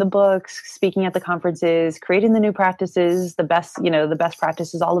 writing the books, speaking at the conferences, creating the new practices, the best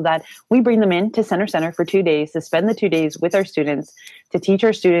practices, all of that. We bring them in to Center for 2 days to spend the 2 days with our students, to teach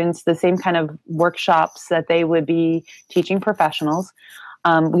our students the same kind of workshops that they would be teaching professionals.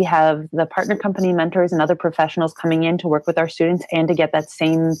 We have the partner company mentors and other professionals coming in to work with our students and to get that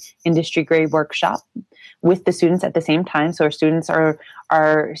same industry grade workshop with the students at the same time. So our students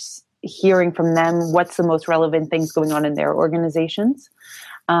are hearing from them what's the most relevant things going on in their organizations.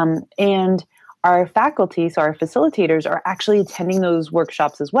 And our faculty, so our facilitators, are actually attending those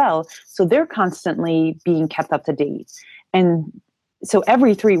workshops as well. So they're constantly being kept up to date. And so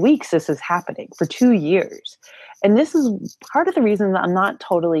every 3 weeks, this is happening for 2 years. And this is part of the reason that I'm not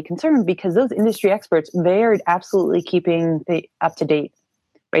totally concerned, because those industry experts, they're absolutely keeping up to date,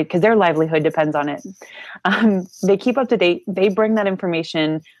 right? Because their livelihood depends on it. They keep up to date. They bring that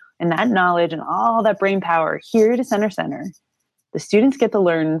information and that knowledge and all that brain power here to Center. The students get to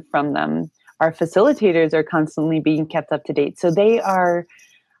learn from them. Our facilitators are constantly being kept up to date. So our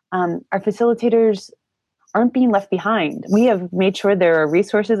facilitators aren't being left behind. We have made sure there are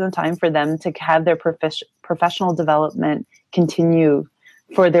resources and time for them to have their professional development continue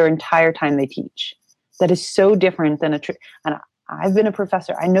for their entire time they teach. That is so different than and I've been a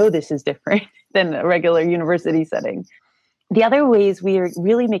professor. I know this is different than a regular university setting. The other ways we are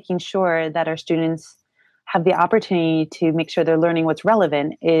really making sure that our students have the opportunity to make sure they're learning what's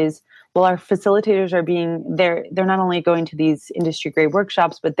relevant is, well, our facilitators are they're not only going to these industry grade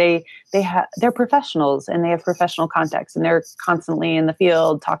workshops, but they're professionals and they have professional contacts, and they're constantly in the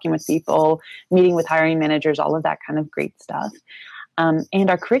field talking with people, meeting with hiring managers, all of that kind of great stuff. And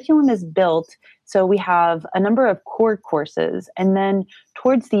our curriculum is built so we have a number of core courses, and then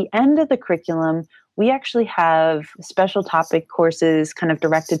towards the end of the curriculum, we actually have special topic courses, kind of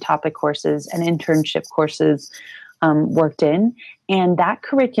directed topic courses and internship courses worked in, and that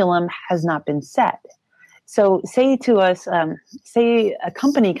curriculum has not been set. So say a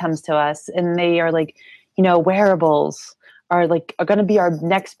company comes to us and they are like, wearables are going to be our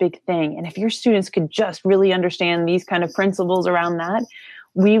next big thing. And if your students could just really understand these kind of principles around that,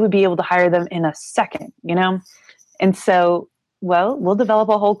 we would be able to hire them in a second, And so, we'll develop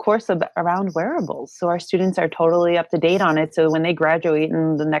a whole course around wearables. So our students are totally up to date on it. So when they graduate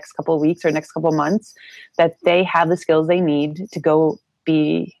in the next couple of weeks or next couple of months, that they have the skills they need to go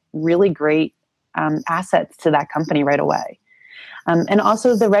be really great assets to that company right away. And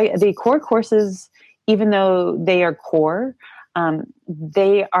also the core courses, even though they are core,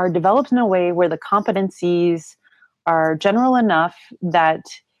 they are developed in a way where the competencies are general enough that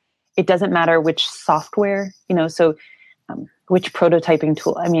it doesn't matter which software, which prototyping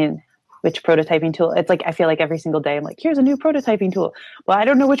tool. It's like, I feel like every single day I'm like, here's a new prototyping tool. Well, I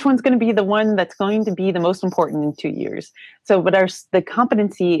don't know which one's going to be the one that's going to be the most important in 2 years. So, but the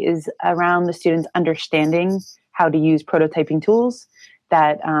competency is around the students understanding how to use prototyping tools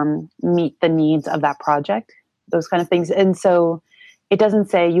that meet the needs of that project, those kind of things. And so it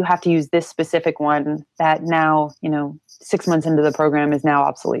doesn't say you have to use this specific one that now, 6 months into the program is now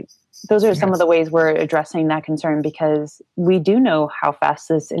obsolete. Those are some of the ways we're addressing that concern, because we do know how fast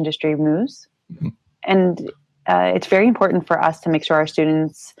this industry moves. Mm-hmm. And it's very important for us to make sure our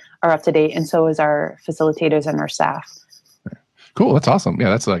students are up to date, and so is our facilitators and our staff. Cool. That's awesome. Yeah,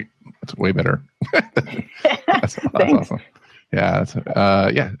 that's way better. That's awesome. Yeah.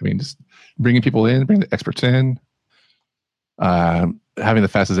 I mean, just bringing people in, bringing the experts in, having the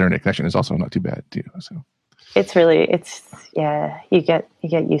fastest internet connection is also not too bad too. So you get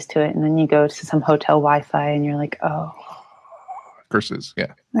used to it, and then you go to some hotel Wi-Fi and you're like, oh, curses.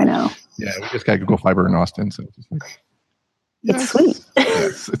 Yeah. I know. Yeah. We just got Google Fiber in Austin. So it's sweet.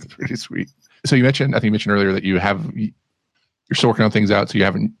 Yes, it's pretty sweet. So I think you mentioned earlier that you're still working on things out. So you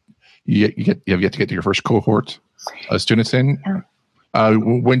have yet to get to your first cohort of students in. Yeah.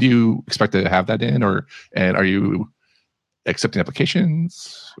 When do you expect to have that in, and are you accepting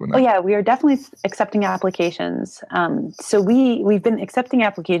applications? Oh yeah, we are definitely accepting applications. So we've been accepting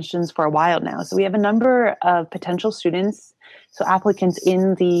applications for a while now. So we have a number of potential students, so applicants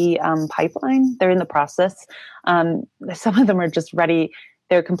in the pipeline. They're in the process. Some of them are just ready.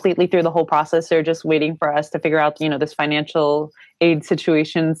 They're completely through the whole process. They're just waiting for us to figure out, this financial aid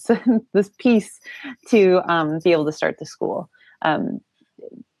situations, this piece to be able to start the school. And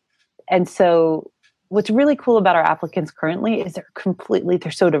so what's really cool about our applicants currently is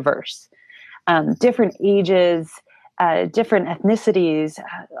they're so diverse. Different ages, different ethnicities,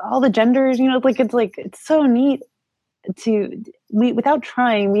 all the genders, it's so neat without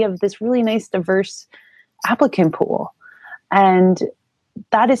trying, we have this really nice diverse applicant pool. And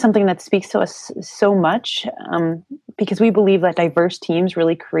that is something that speaks to us so much, because we believe that diverse teams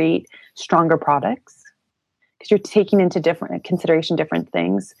really create stronger products, because you're taking into consideration different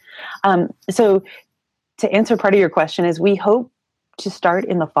things. So to answer part of your question is, we hope to start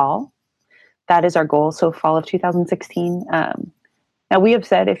in the fall. That is our goal. So fall of 2016. Now, we have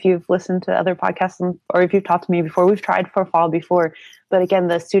said, if you've listened to other podcasts or if you've talked to me before, we've tried for fall before. But again,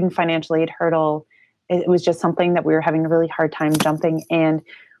 the student financial aid hurdle, it was just something that we were having a really hard time jumping. And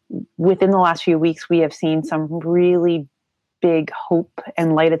within the last few weeks, we have seen some really big hope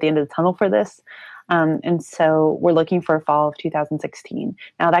and light at the end of the tunnel for this. And so we're looking for fall of 2016.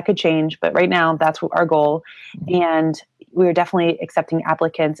 Now that could change, but right now that's our goal. And we're definitely accepting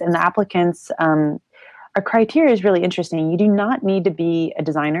applicants. And the applicants, our criteria is really interesting. You do not need to be a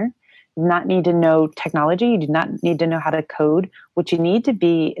designer. You do not need to know technology. You do not need to know how to code. What you need to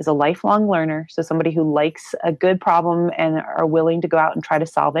be is a lifelong learner. So somebody who likes a good problem and are willing to go out and try to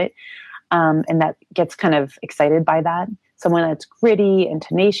solve it. And that gets kind of excited by that. Someone that's gritty and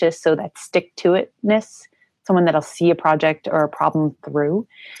tenacious, so that stick-to-itness. Someone that'll see a project or a problem through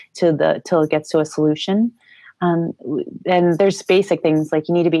till it gets to a solution. And there's basic things like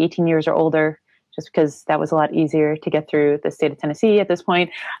you need to be 18 years or older, just because that was a lot easier to get through the state of Tennessee at this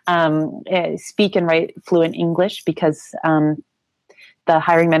point. Speak and write fluent English, because the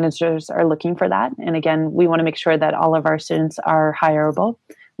hiring managers are looking for that. And again, we want to make sure that all of our students are hireable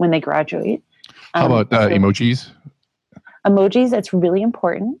when they graduate. How about emojis? Emojis, it's really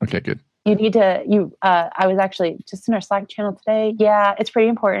important. Okay, good. You need to, I was actually just in our Slack channel today. Yeah, it's pretty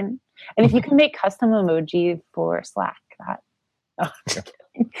important. And if you can make custom emoji for Slack,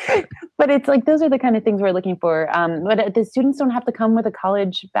 but it's like, those are the kind of things we're looking for. But the students don't have to come with a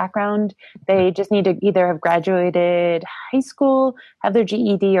college background. They just need to either have graduated high school, have their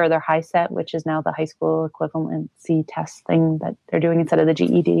GED or their HiSET, which is now the high school equivalency test thing that they're doing instead of the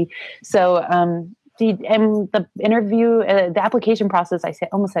GED. So, the interview, the application process,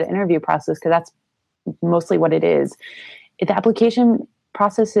 almost said interview process, because that's mostly what it is. The application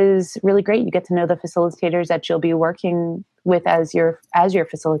process is really great. You get to know the facilitators that you'll be working with as your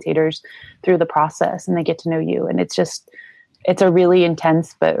facilitators through the process, and they get to know you. And it's a really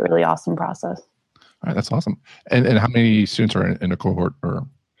intense but really awesome process. All right, that's awesome. And how many students are in a cohort?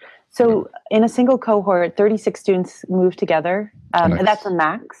 So in a single cohort, 36 students move together, nice. And that's a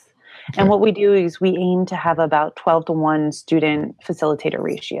max. Okay. And what we do is we aim to have about 12-to-1 student facilitator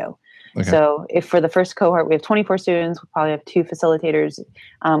ratio. Okay. So if for the first cohort we have 24 students, we'll probably have 2 facilitators.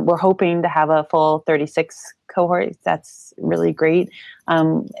 We're hoping to have a full 36 cohort. That's really great,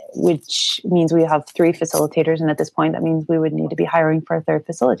 which means we have 3 facilitators. And at this point, that means we would need to be hiring for a 3rd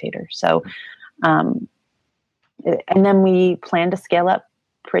facilitator. So, and then we plan to scale up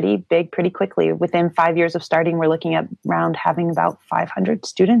pretty big, pretty quickly. Within 5 years of starting, we're looking at around having about 500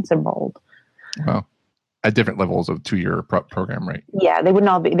 students enrolled. Wow. At different levels of 2-year program, right? Yeah, they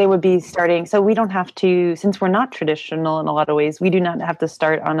would be starting. So we don't have to, since we're not traditional in a lot of ways, we do not have to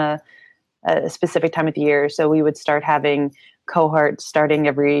start on a specific time of the year. So we would start having cohorts starting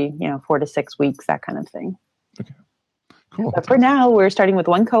every 4 to 6 weeks, that kind of thing. Okay, cool. But for now, we're starting with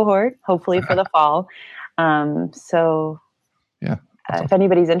one cohort, hopefully for the fall. Yeah. If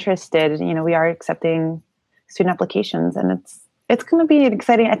anybody's interested, we are accepting student applications, and it's going to be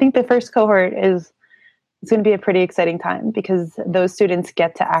exciting. I think the first cohort it's going to be a pretty exciting time because those students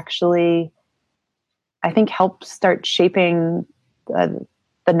get to actually, I think, help start shaping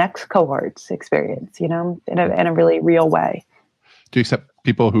the next cohort's experience, in a really real way. Do you accept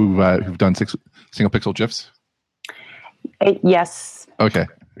people who've done single pixel GIFs? Yes. Okay.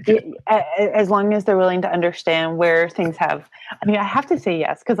 As long as they're willing to understand where things have. I have to say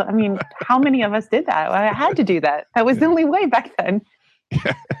yes, because how many of us did that? I had to do that. That was the only way back then.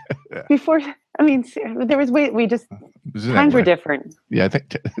 Yeah. Before, there was times were different. Yeah, I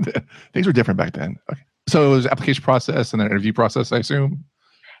think things were different back then. Okay. So it was application process and an interview process, I assume?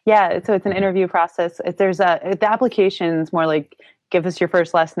 Yeah, so it's an interview process. The application's more like, give us your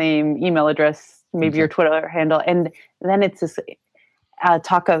first, last name, email address, maybe your Twitter handle, and then it's this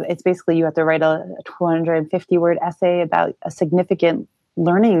it's basically you have to write a 250-word essay about a significant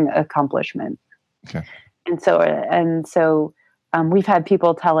learning accomplishment. Okay. And so we've had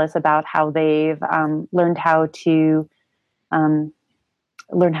people tell us about how they've learned how to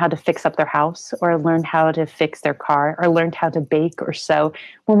fix up their house, or learn how to fix their car, or learned how to bake or sew.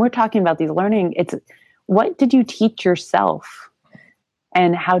 When we're talking about these learning, it's what did you teach yourself?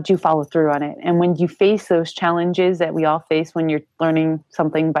 And how do you follow through on it? And when you face those challenges that we all face when you're learning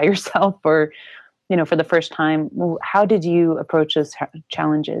something by yourself or, for the first time, how did you approach those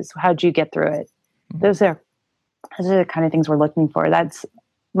challenges? How did you get through it? Those are the kind of things we're looking for. That's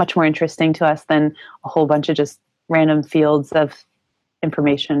much more interesting to us than a whole bunch of just random fields of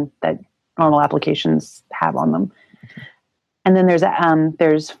information that normal applications have on them. Okay. And then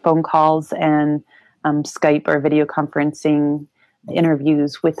there's phone calls and Skype or video conferencing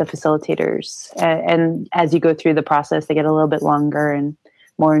interviews with the facilitators, and as you go through the process, they get a little bit longer and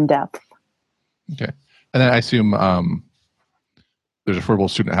more in depth. Okay, and then I assume there's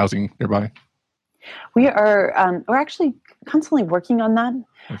affordable student housing nearby. We're actually constantly working on that.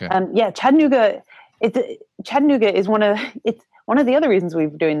 Okay. Chattanooga. Chattanooga is one of the other reasons we're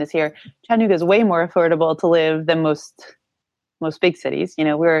doing this here. Chattanooga is way more affordable to live than most big cities.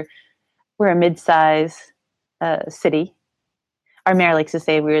 We're a mid-size city. Our mayor likes to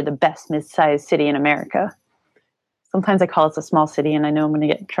say we're the best mid-sized city in America. Sometimes I call us a small city, and I know I'm going to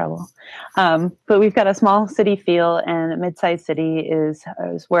get in trouble. But we've got a small city feel, and a mid-sized city is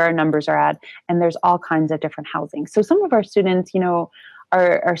where our numbers are at. And there's all kinds of different housing. So some of our students,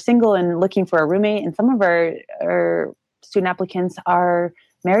 are single and looking for a roommate, and some of our student applicants are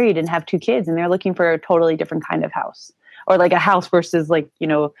married and have 2 kids, and they're looking for a totally different kind of house, or like a house versus an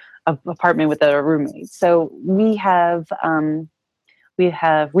apartment with a roommate. So we have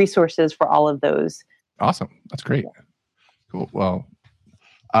resources for all of those. Awesome. That's great. Cool. Well,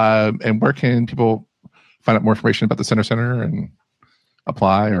 and where can people find out more information about the Center and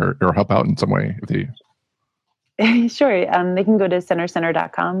apply or help out in some way if they... Sure. They can go to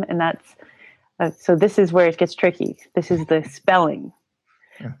centercenter.com, and that's so this is where it gets tricky. This is the spelling.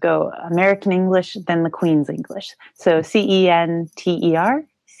 Yeah. Go American English, then the Queen's English. So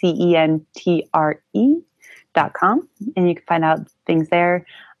CENTER.com, and you can find out things there.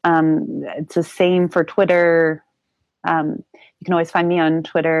 It's the same for Twitter. You can always find me on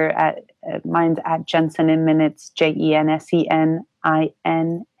Twitter mine's at Jensen-Inman. It's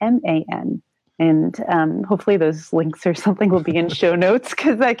JensenInman. And hopefully those links or something will be in show notes,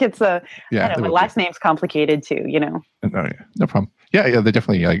 because that gets my last name's complicated too, No, no problem. Yeah, they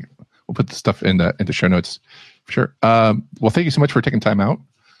definitely we'll put the stuff into show notes for sure. Well, thank you so much for taking time out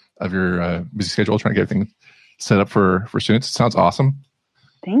of your busy schedule trying to get everything set up for students. It sounds awesome.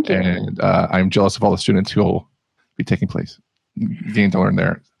 Thank you. And I'm jealous of all the students who will be taking place, getting to learn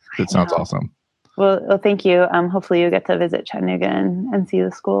there. It sounds awesome. Well, thank you. Hopefully you'll get to visit Chattanooga and see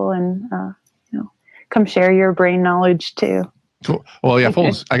the school, and come share your brain knowledge too. Cool. Well, yeah,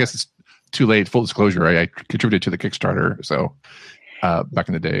 I guess it's too late. Full disclosure, I contributed to the Kickstarter, so back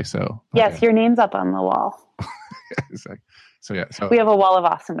in the day. So yes, your name's up on the wall. Exactly. So we have a wall of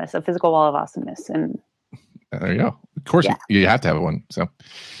awesomeness, a physical wall of awesomeness, and there you go. Of course, you have to have one. So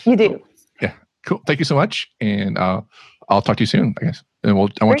you do. Yeah, cool. Thank you so much, and I'll talk to you soon, I guess. And I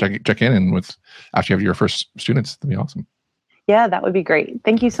want to check in and after you have your first students. That'd be awesome. Yeah, that would be great.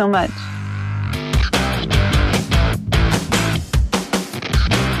 Thank you so much.